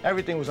dreaming.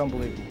 Everything was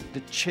unbelievable. The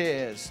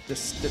chairs, the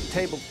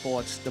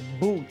tablecloths, the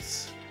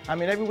booths. I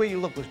mean, everywhere you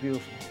look was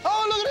beautiful.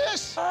 Oh, look at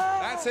this!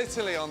 That's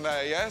Italy on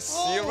there, yes?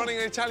 Oh. You're running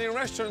an Italian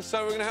restaurant,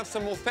 so we're going to have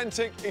some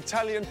authentic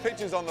Italian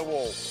pictures on the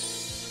wall.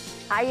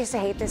 I used to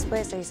hate this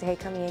place. I used to hate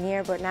coming in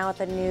here, but now with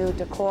the new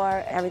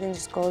decor, everything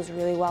just goes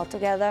really well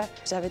together.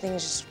 So everything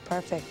is just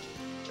perfect.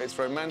 It's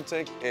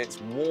romantic,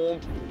 it's warm,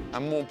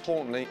 and more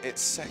importantly,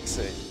 it's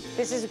sexy.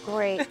 This is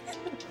great.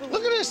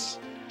 Look at this!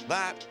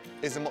 That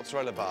is a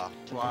mozzarella bar.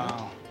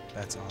 Wow.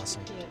 That's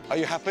awesome. Are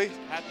you happy?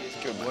 Happy is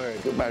Good man.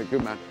 Good man,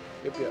 good man.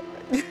 Yep, yep.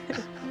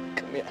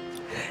 Come here.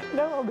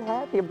 No, I'm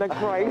happy. I'm not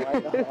crying. I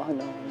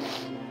know.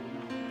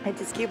 I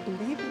just can't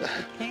believe it.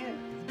 I can't.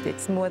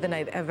 It's more than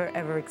I've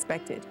ever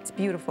expected. It's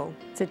beautiful.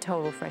 It's a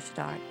total fresh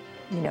start.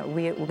 You know,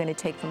 we're going to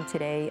take from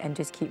today and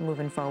just keep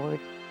moving forward.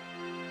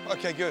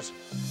 Okay, good.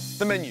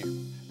 The menu,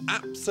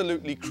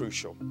 absolutely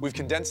crucial. We've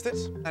condensed it,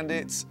 and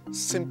it's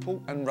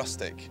simple and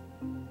rustic.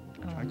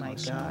 Oh my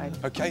God.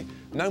 Okay,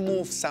 no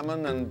more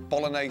salmon and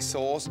bolognese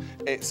sauce.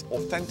 It's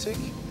authentic.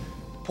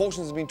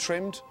 Portions have been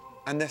trimmed,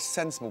 and they're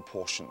sensible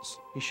portions.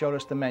 He showed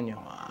us the menu.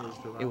 Wow.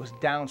 It was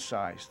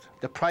downsized.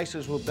 The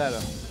prices were better.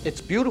 It's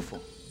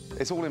beautiful.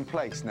 It's all in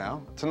place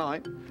now.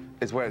 Tonight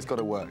is where it's got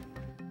to work.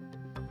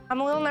 I'm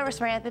a little nervous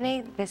for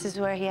Anthony. This is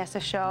where he has to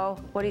show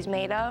what he's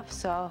made of,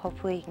 so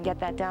hopefully he can get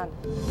that done.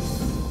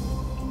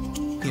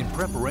 In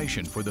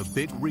preparation for the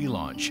big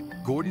relaunch,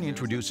 Gordon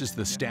introduces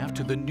the staff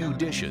to the new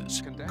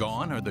dishes.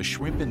 Gone are the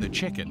shrimp and the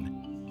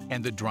chicken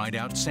and the dried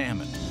out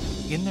salmon.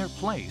 In their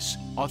place,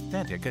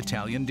 authentic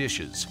Italian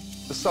dishes.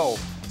 The sole,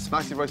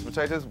 spicy roast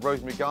potatoes,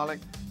 rosemary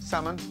garlic,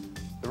 salmon,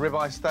 the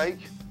ribeye steak,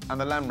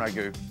 and the lamb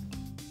ragu.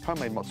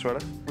 Homemade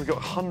mozzarella. We've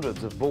got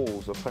hundreds of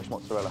balls of fresh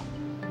mozzarella.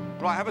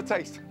 Right, have a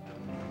taste.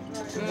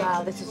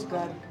 Wow, this is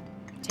good.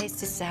 Taste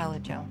the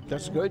salad, Joe.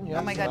 That's good, yeah.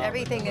 Oh my God,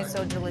 everything is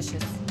so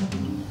delicious.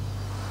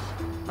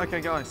 Okay,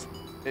 guys,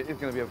 it is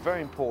going to be a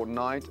very important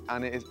night,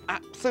 and it is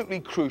absolutely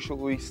crucial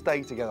we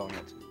stay together on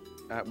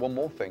it. One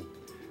more thing.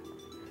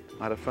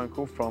 I had a phone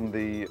call from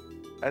the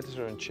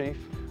editor-in-chief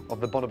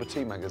of the Bon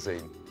Appetit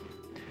magazine.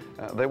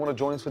 They want to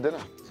join us for dinner.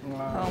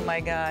 Wow. Oh my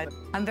God.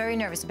 I'm very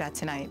nervous about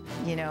tonight.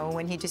 You know,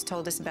 when he just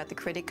told us about the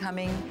critic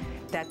coming,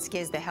 that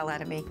scares the hell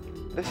out of me.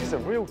 This is a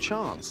real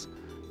chance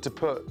to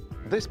put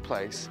this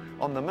place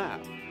on the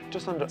map.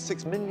 Just under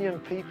 6 million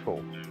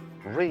people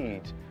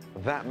read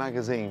that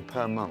magazine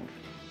per month.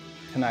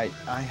 Tonight,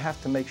 I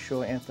have to make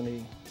sure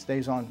Anthony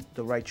stays on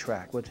the right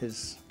track with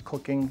his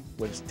cooking,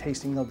 with his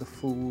tasting of the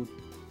food.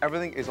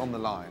 Everything is on the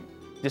line.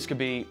 This could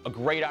be a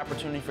great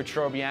opportunity for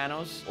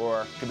Trobiano's,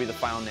 or it could be the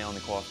final nail in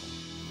the coffin.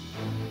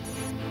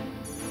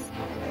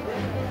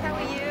 How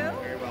are you?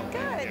 Very well.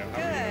 Good,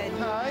 good.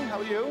 Hi, how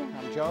are you?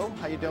 I'm Joe.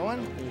 How you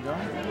doing? How you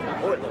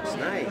doing? Oh, it looks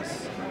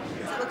nice.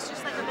 It looks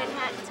just like a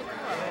Manhattan to cook.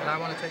 And I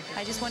want to take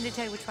I just wanted to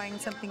tell you we're trying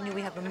something new.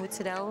 We have a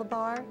mozzarella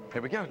bar.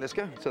 Here we go, let's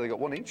go. So they got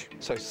one each.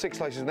 So 6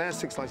 slices there,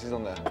 6 slices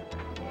on there.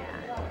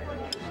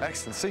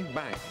 Excellent, see,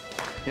 bang.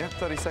 Yeah,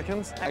 30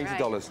 seconds, All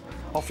 $80. right.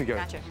 Off you go.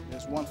 Gotcha.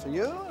 There's one for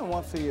you and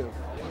one for you.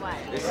 What?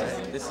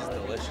 This is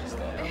delicious,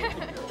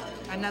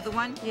 though. Another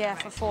one? Yeah,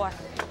 for 4.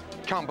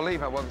 Can't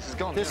believe how well this has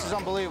gone. This is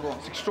unbelievable.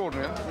 It's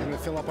extraordinary. I'm going to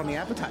fill up on the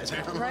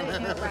appetizer. Right,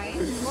 right.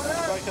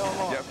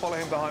 Yeah, follow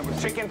him behind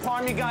with Chicken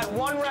parm, you got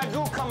one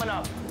ragu coming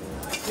up.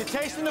 You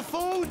tasting the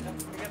food?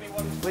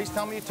 Please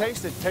tell me you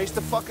taste it. Taste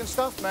the fucking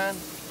stuff, man.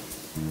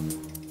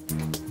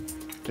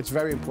 It's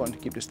very important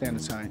to keep the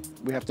standards high.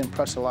 We have to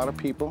impress a lot of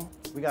people.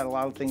 We got a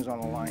lot of things on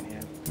the line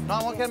here. No,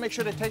 I gotta make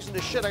sure they're tasting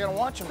this shit. I gotta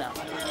watch them now.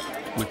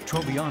 With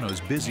Trobiano's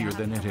busier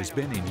than it has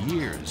been in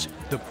years,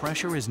 the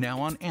pressure is now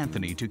on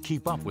Anthony to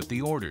keep up with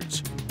the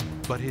orders.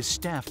 But his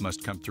staff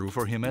must come through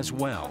for him as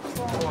well.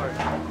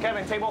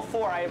 Kevin, table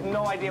 4. I have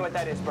no idea what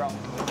that is, bro.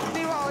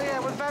 Oh, yeah,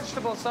 with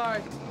vegetables,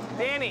 sorry.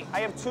 Danny,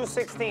 I have 2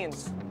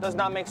 16s. Does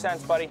not make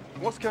sense, buddy.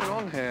 What's going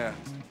on here?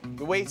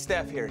 The wait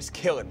staff here is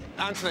killing me.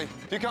 Anthony,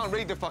 if you can't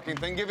read the fucking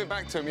thing, give it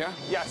back to him, yeah?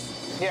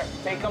 Yes. Here,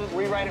 take them,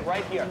 rewrite it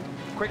right here.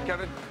 Quick,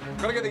 Kevin.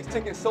 Gotta get these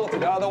tickets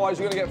sorted, otherwise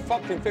you're gonna get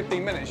fucked in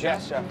 15 minutes, yeah?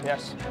 Yes, chef,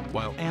 yes.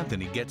 While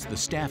Anthony gets the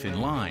staff in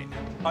line,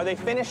 Are they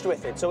finished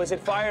with it? So is it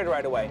fired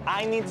right away?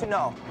 I need to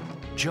know.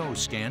 Joe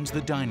scans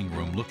the dining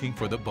room looking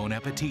for the Bon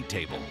Appetit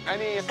table.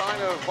 Any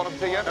sign of Bon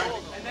Appetit yet?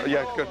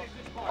 Yeah, good.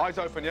 Eyes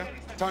open, yeah?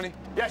 Tony?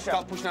 Yes, chef.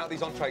 Start pushing out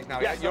these entrees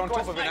now, Yes, yeah? You're on of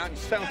top course. of it now.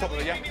 Stay on top of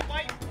it, yeah?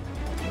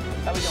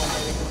 How we doing,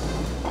 baby?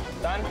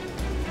 Done?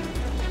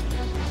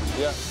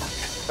 Yeah.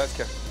 Let's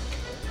go.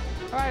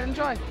 All right,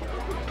 enjoy.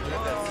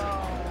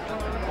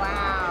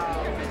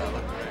 Wow.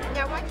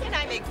 Now, why can't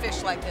I make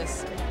fish like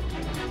this?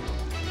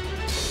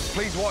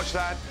 Please watch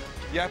that.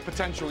 Yeah,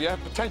 potential, yeah?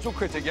 Potential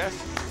critic, yes?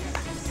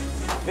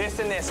 This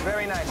and this,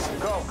 very nice.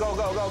 Go, go,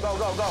 go, go, go,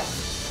 go, go.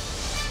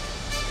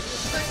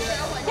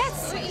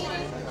 Yes.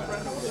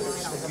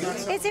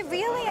 Is it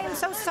really? I'm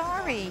so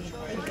sorry.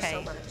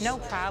 Okay, no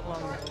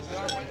problem.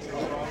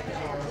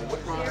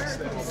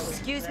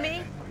 Excuse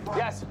me?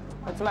 Yes,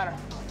 what's the matter?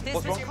 This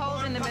is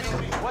cold in the middle.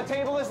 What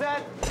table is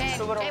that? 10.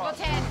 Table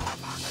 10.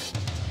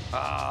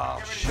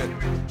 Oh, shit.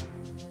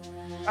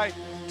 Hey,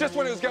 just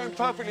when it was going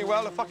perfectly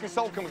well, the fucking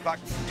soul comes back.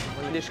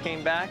 When the dish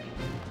came back,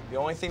 the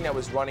only thing that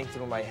was running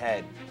through my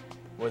head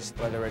was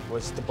whether it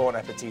was the Bon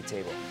Appetit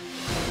table.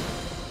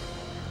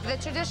 The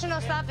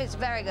traditional stuff is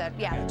very good.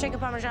 Yeah, chicken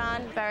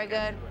parmesan, very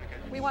good.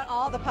 We want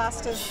all the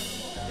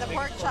pastas, the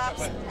pork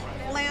chops,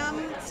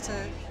 lamb,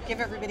 to give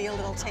everybody a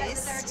little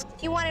taste.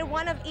 You wanted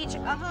one of each?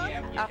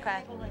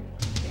 Okay.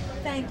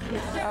 Thank you.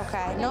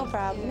 Okay, no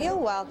problem. You're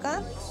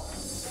welcome.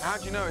 How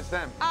do you know it's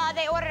them?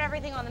 They ordered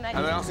everything on the menu.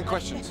 And they're asking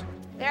questions?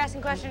 They're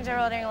asking questions, they're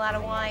ordering a lot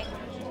of wine.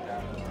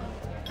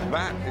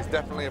 That is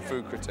definitely a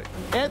food critic.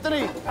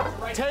 Anthony,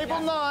 table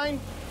 9,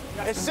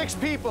 it's 6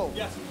 people.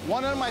 Yes.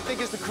 One of them, I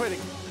think, is the critic.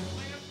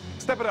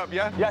 Step it up,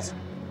 yeah? Yes.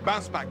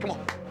 Bounce back, come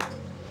on.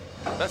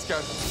 Let's go.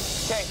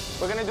 Okay,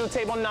 we're gonna do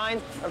table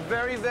 9, a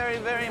very, very,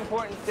 very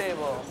important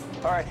table.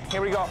 All right,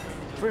 here we go.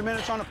 3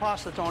 minutes on the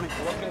pasta, Tony.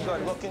 Looking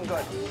good, looking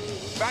good.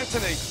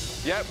 Anthony,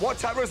 yeah,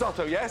 what's that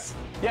risotto, yes?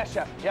 Yes,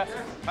 chef, yes.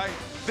 Hey,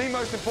 the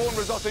most important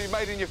risotto you've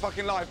made in your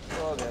fucking life.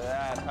 Look at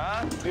that,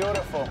 huh?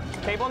 Beautiful.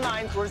 Table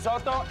 9,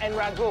 risotto and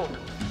ragu.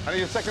 I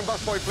need a second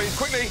busboy, please,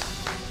 quickly.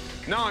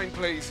 9,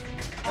 please.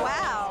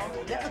 Wow.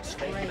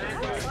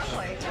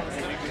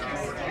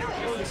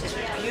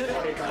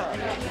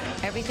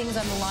 Everything's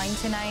on the line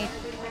tonight.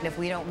 And if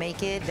we don't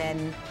make it,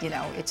 then, you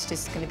know, it's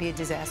just going to be a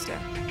disaster.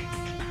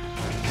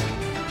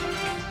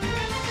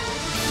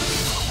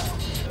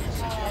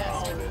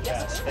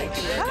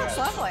 That looks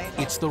lovely.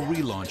 It's the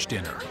relaunch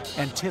dinner,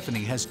 and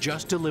Tiffany has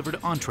just delivered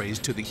entrees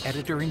to the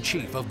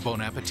editor-in-chief of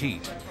Bon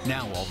Appetit.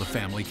 Now all the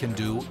family can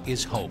do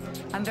is hope.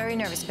 I'm very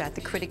nervous about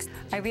the critics.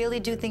 I really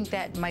do think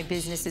that my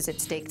business is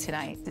at stake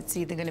tonight. It's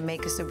either going to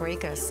make us or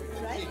break us.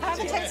 Have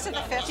you tasted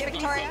the fish,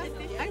 Victoria?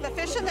 I think the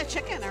fish and the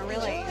chicken are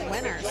really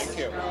winners. Thank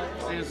you.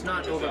 And it's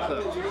not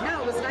overcooked.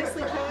 No, it was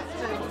nicely cooked.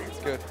 And It's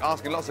good.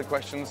 Asking lots of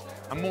questions,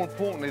 and more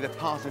importantly, they're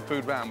passing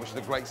food round, which is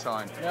a great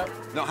sign. Yep.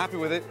 Not happy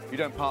with it, you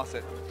don't pass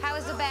it. How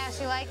was the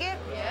bash? You like it?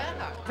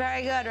 Yeah.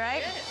 Very good,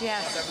 right?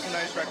 Yes. That was a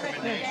nice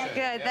recommendation.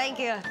 Good, thank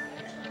you.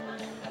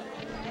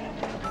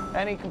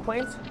 Any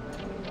complaints?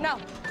 No,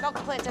 no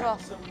complaints at all.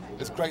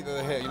 It's great that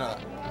they're here, you know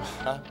that.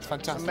 Huh? It's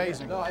fantastic.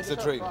 Amazing. It's a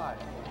dream.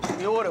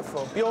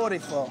 Beautiful,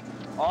 beautiful.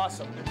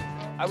 Awesome.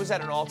 I was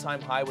at an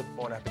all-time high with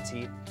Bon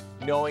Appetit,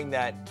 knowing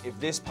that if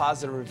this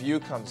positive review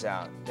comes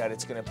out, that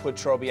it's going to put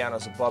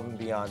Trobiano's above and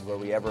beyond where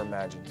we ever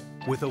imagined.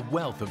 With a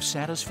wealth of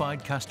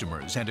satisfied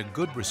customers and a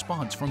good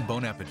response from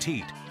Bon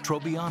Appetit,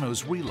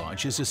 Trobiano's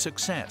relaunch is a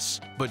success.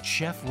 But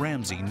Chef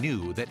Ramsay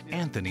knew that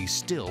Anthony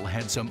still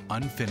had some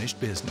unfinished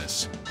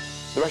business.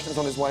 The restaurant's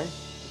on its way.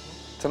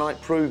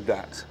 Tonight proved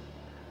that.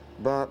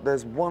 But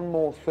there's one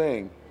more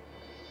thing.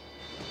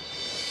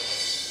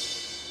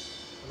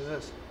 What is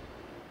this?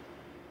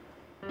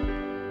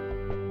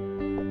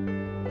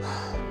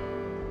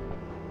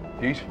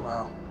 Beautiful.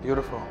 Wow,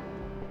 beautiful.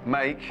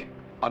 Make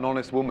an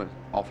honest woman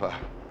of her.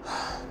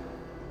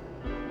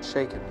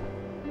 Shaken.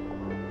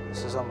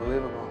 This is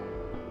unbelievable.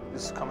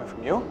 This is coming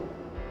from you?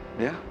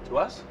 Yeah? To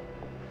us?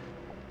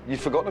 You've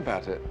forgotten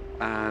about it.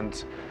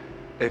 And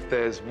if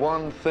there's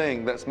one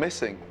thing that's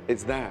missing,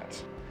 it's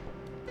that.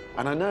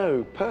 And I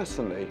know,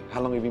 personally,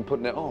 how long you've been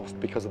putting it off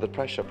because of the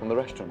pressure from the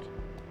restaurant.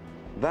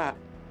 That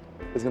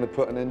is going to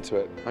put an end to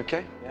it,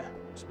 okay? Yeah,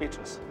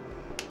 speechless.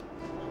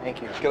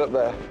 Thank you. Get up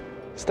there.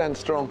 Stand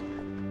strong.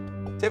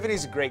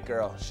 Tiffany's a great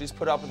girl. She's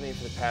put up with me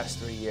for the past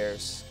 3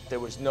 years. There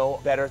was no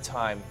better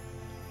time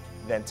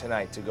than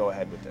tonight to go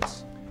ahead with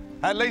this.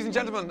 And ladies and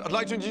gentlemen, I'd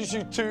like to introduce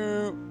you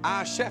to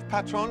our chef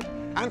patron,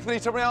 Anthony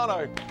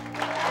Trobiano.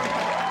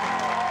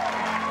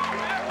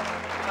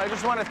 I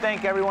just want to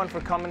thank everyone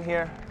for coming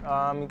here.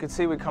 You can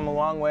see we've come a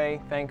long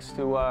way thanks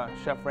to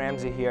Chef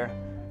Ramsay here.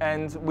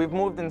 And we've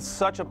moved in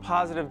such a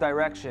positive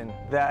direction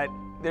that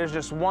there's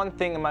just one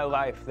thing in my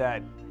life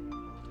that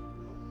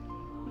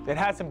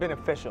hasn't been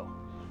official.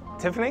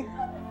 Tiffany? Will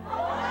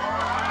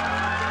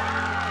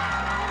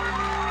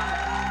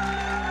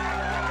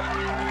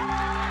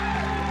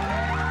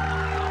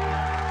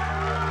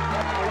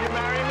you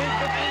marry me,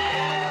 Tiffany?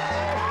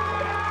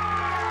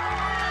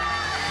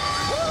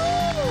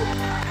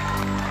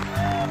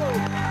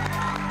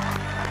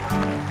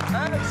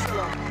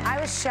 I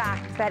was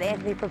shocked that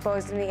Anthony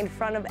proposed to me in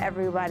front of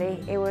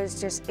everybody. It was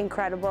just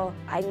incredible.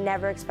 I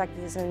never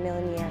expected this in a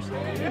million years.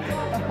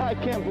 I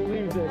can't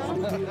believe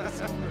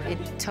this.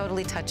 It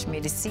totally touched me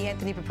to see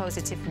Anthony propose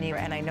to Tiffany,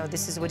 and I know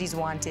this is what he's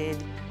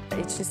wanted.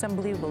 It's just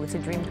unbelievable. It's a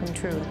dream come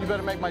true. You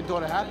better make my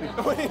daughter happy.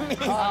 What do you mean?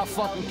 I'll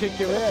fucking kick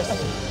your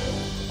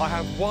ass. I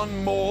have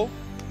one more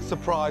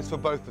surprise for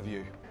both of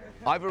you.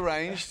 I've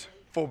arranged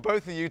for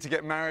both of you to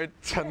get married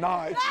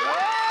tonight.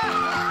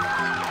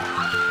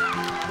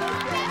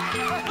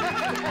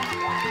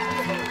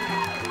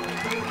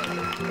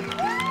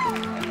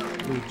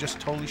 We were just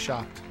totally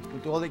shocked.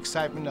 With all the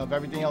excitement of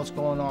everything else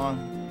going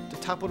on, to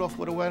top it off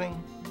with a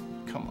wedding,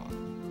 come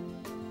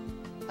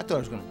on. I thought I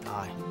was gonna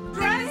die.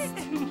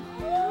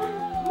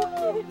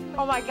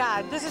 Oh my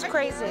God, this is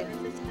crazy.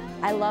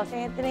 I love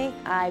Anthony.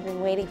 I've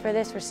been waiting for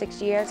this for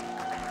 6 years.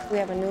 We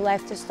have a new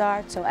life to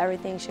start, so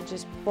everything should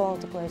just fall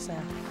into place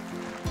now.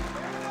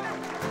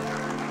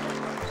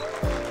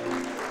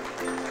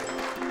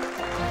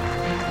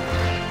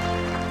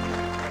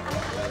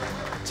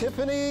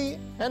 Tiffany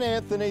and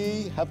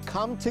Anthony have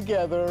come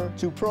together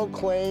to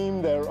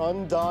proclaim their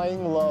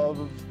undying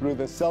love through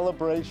the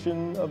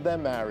celebration of their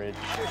marriage.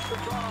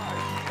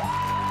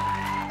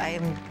 I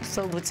am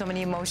filled with so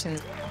many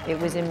emotions. It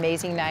was an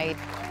amazing night.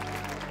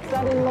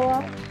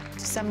 Son-in-law.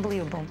 It's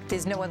unbelievable.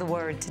 There's no other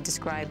word to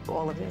describe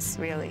all of this,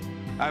 really.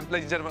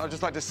 Ladies and gentlemen, I'd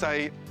just like to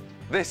say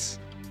this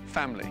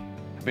family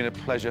has been a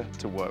pleasure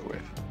to work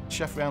with.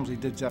 Chef Ramsay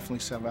did definitely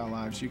save our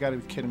lives. You gotta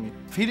be kidding me.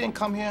 If he didn't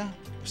come here,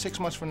 6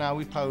 months from now,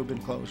 we'd probably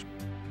been closed.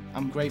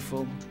 I'm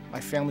grateful, my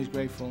family's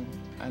grateful,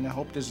 and I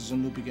hope this is a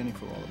new beginning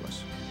for all of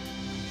us.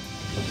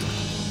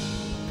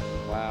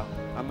 Wow,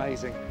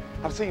 amazing.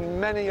 I've seen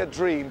many a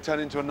dream turn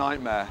into a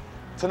nightmare.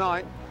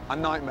 Tonight, a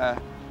nightmare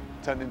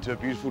turned into a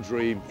beautiful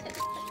dream.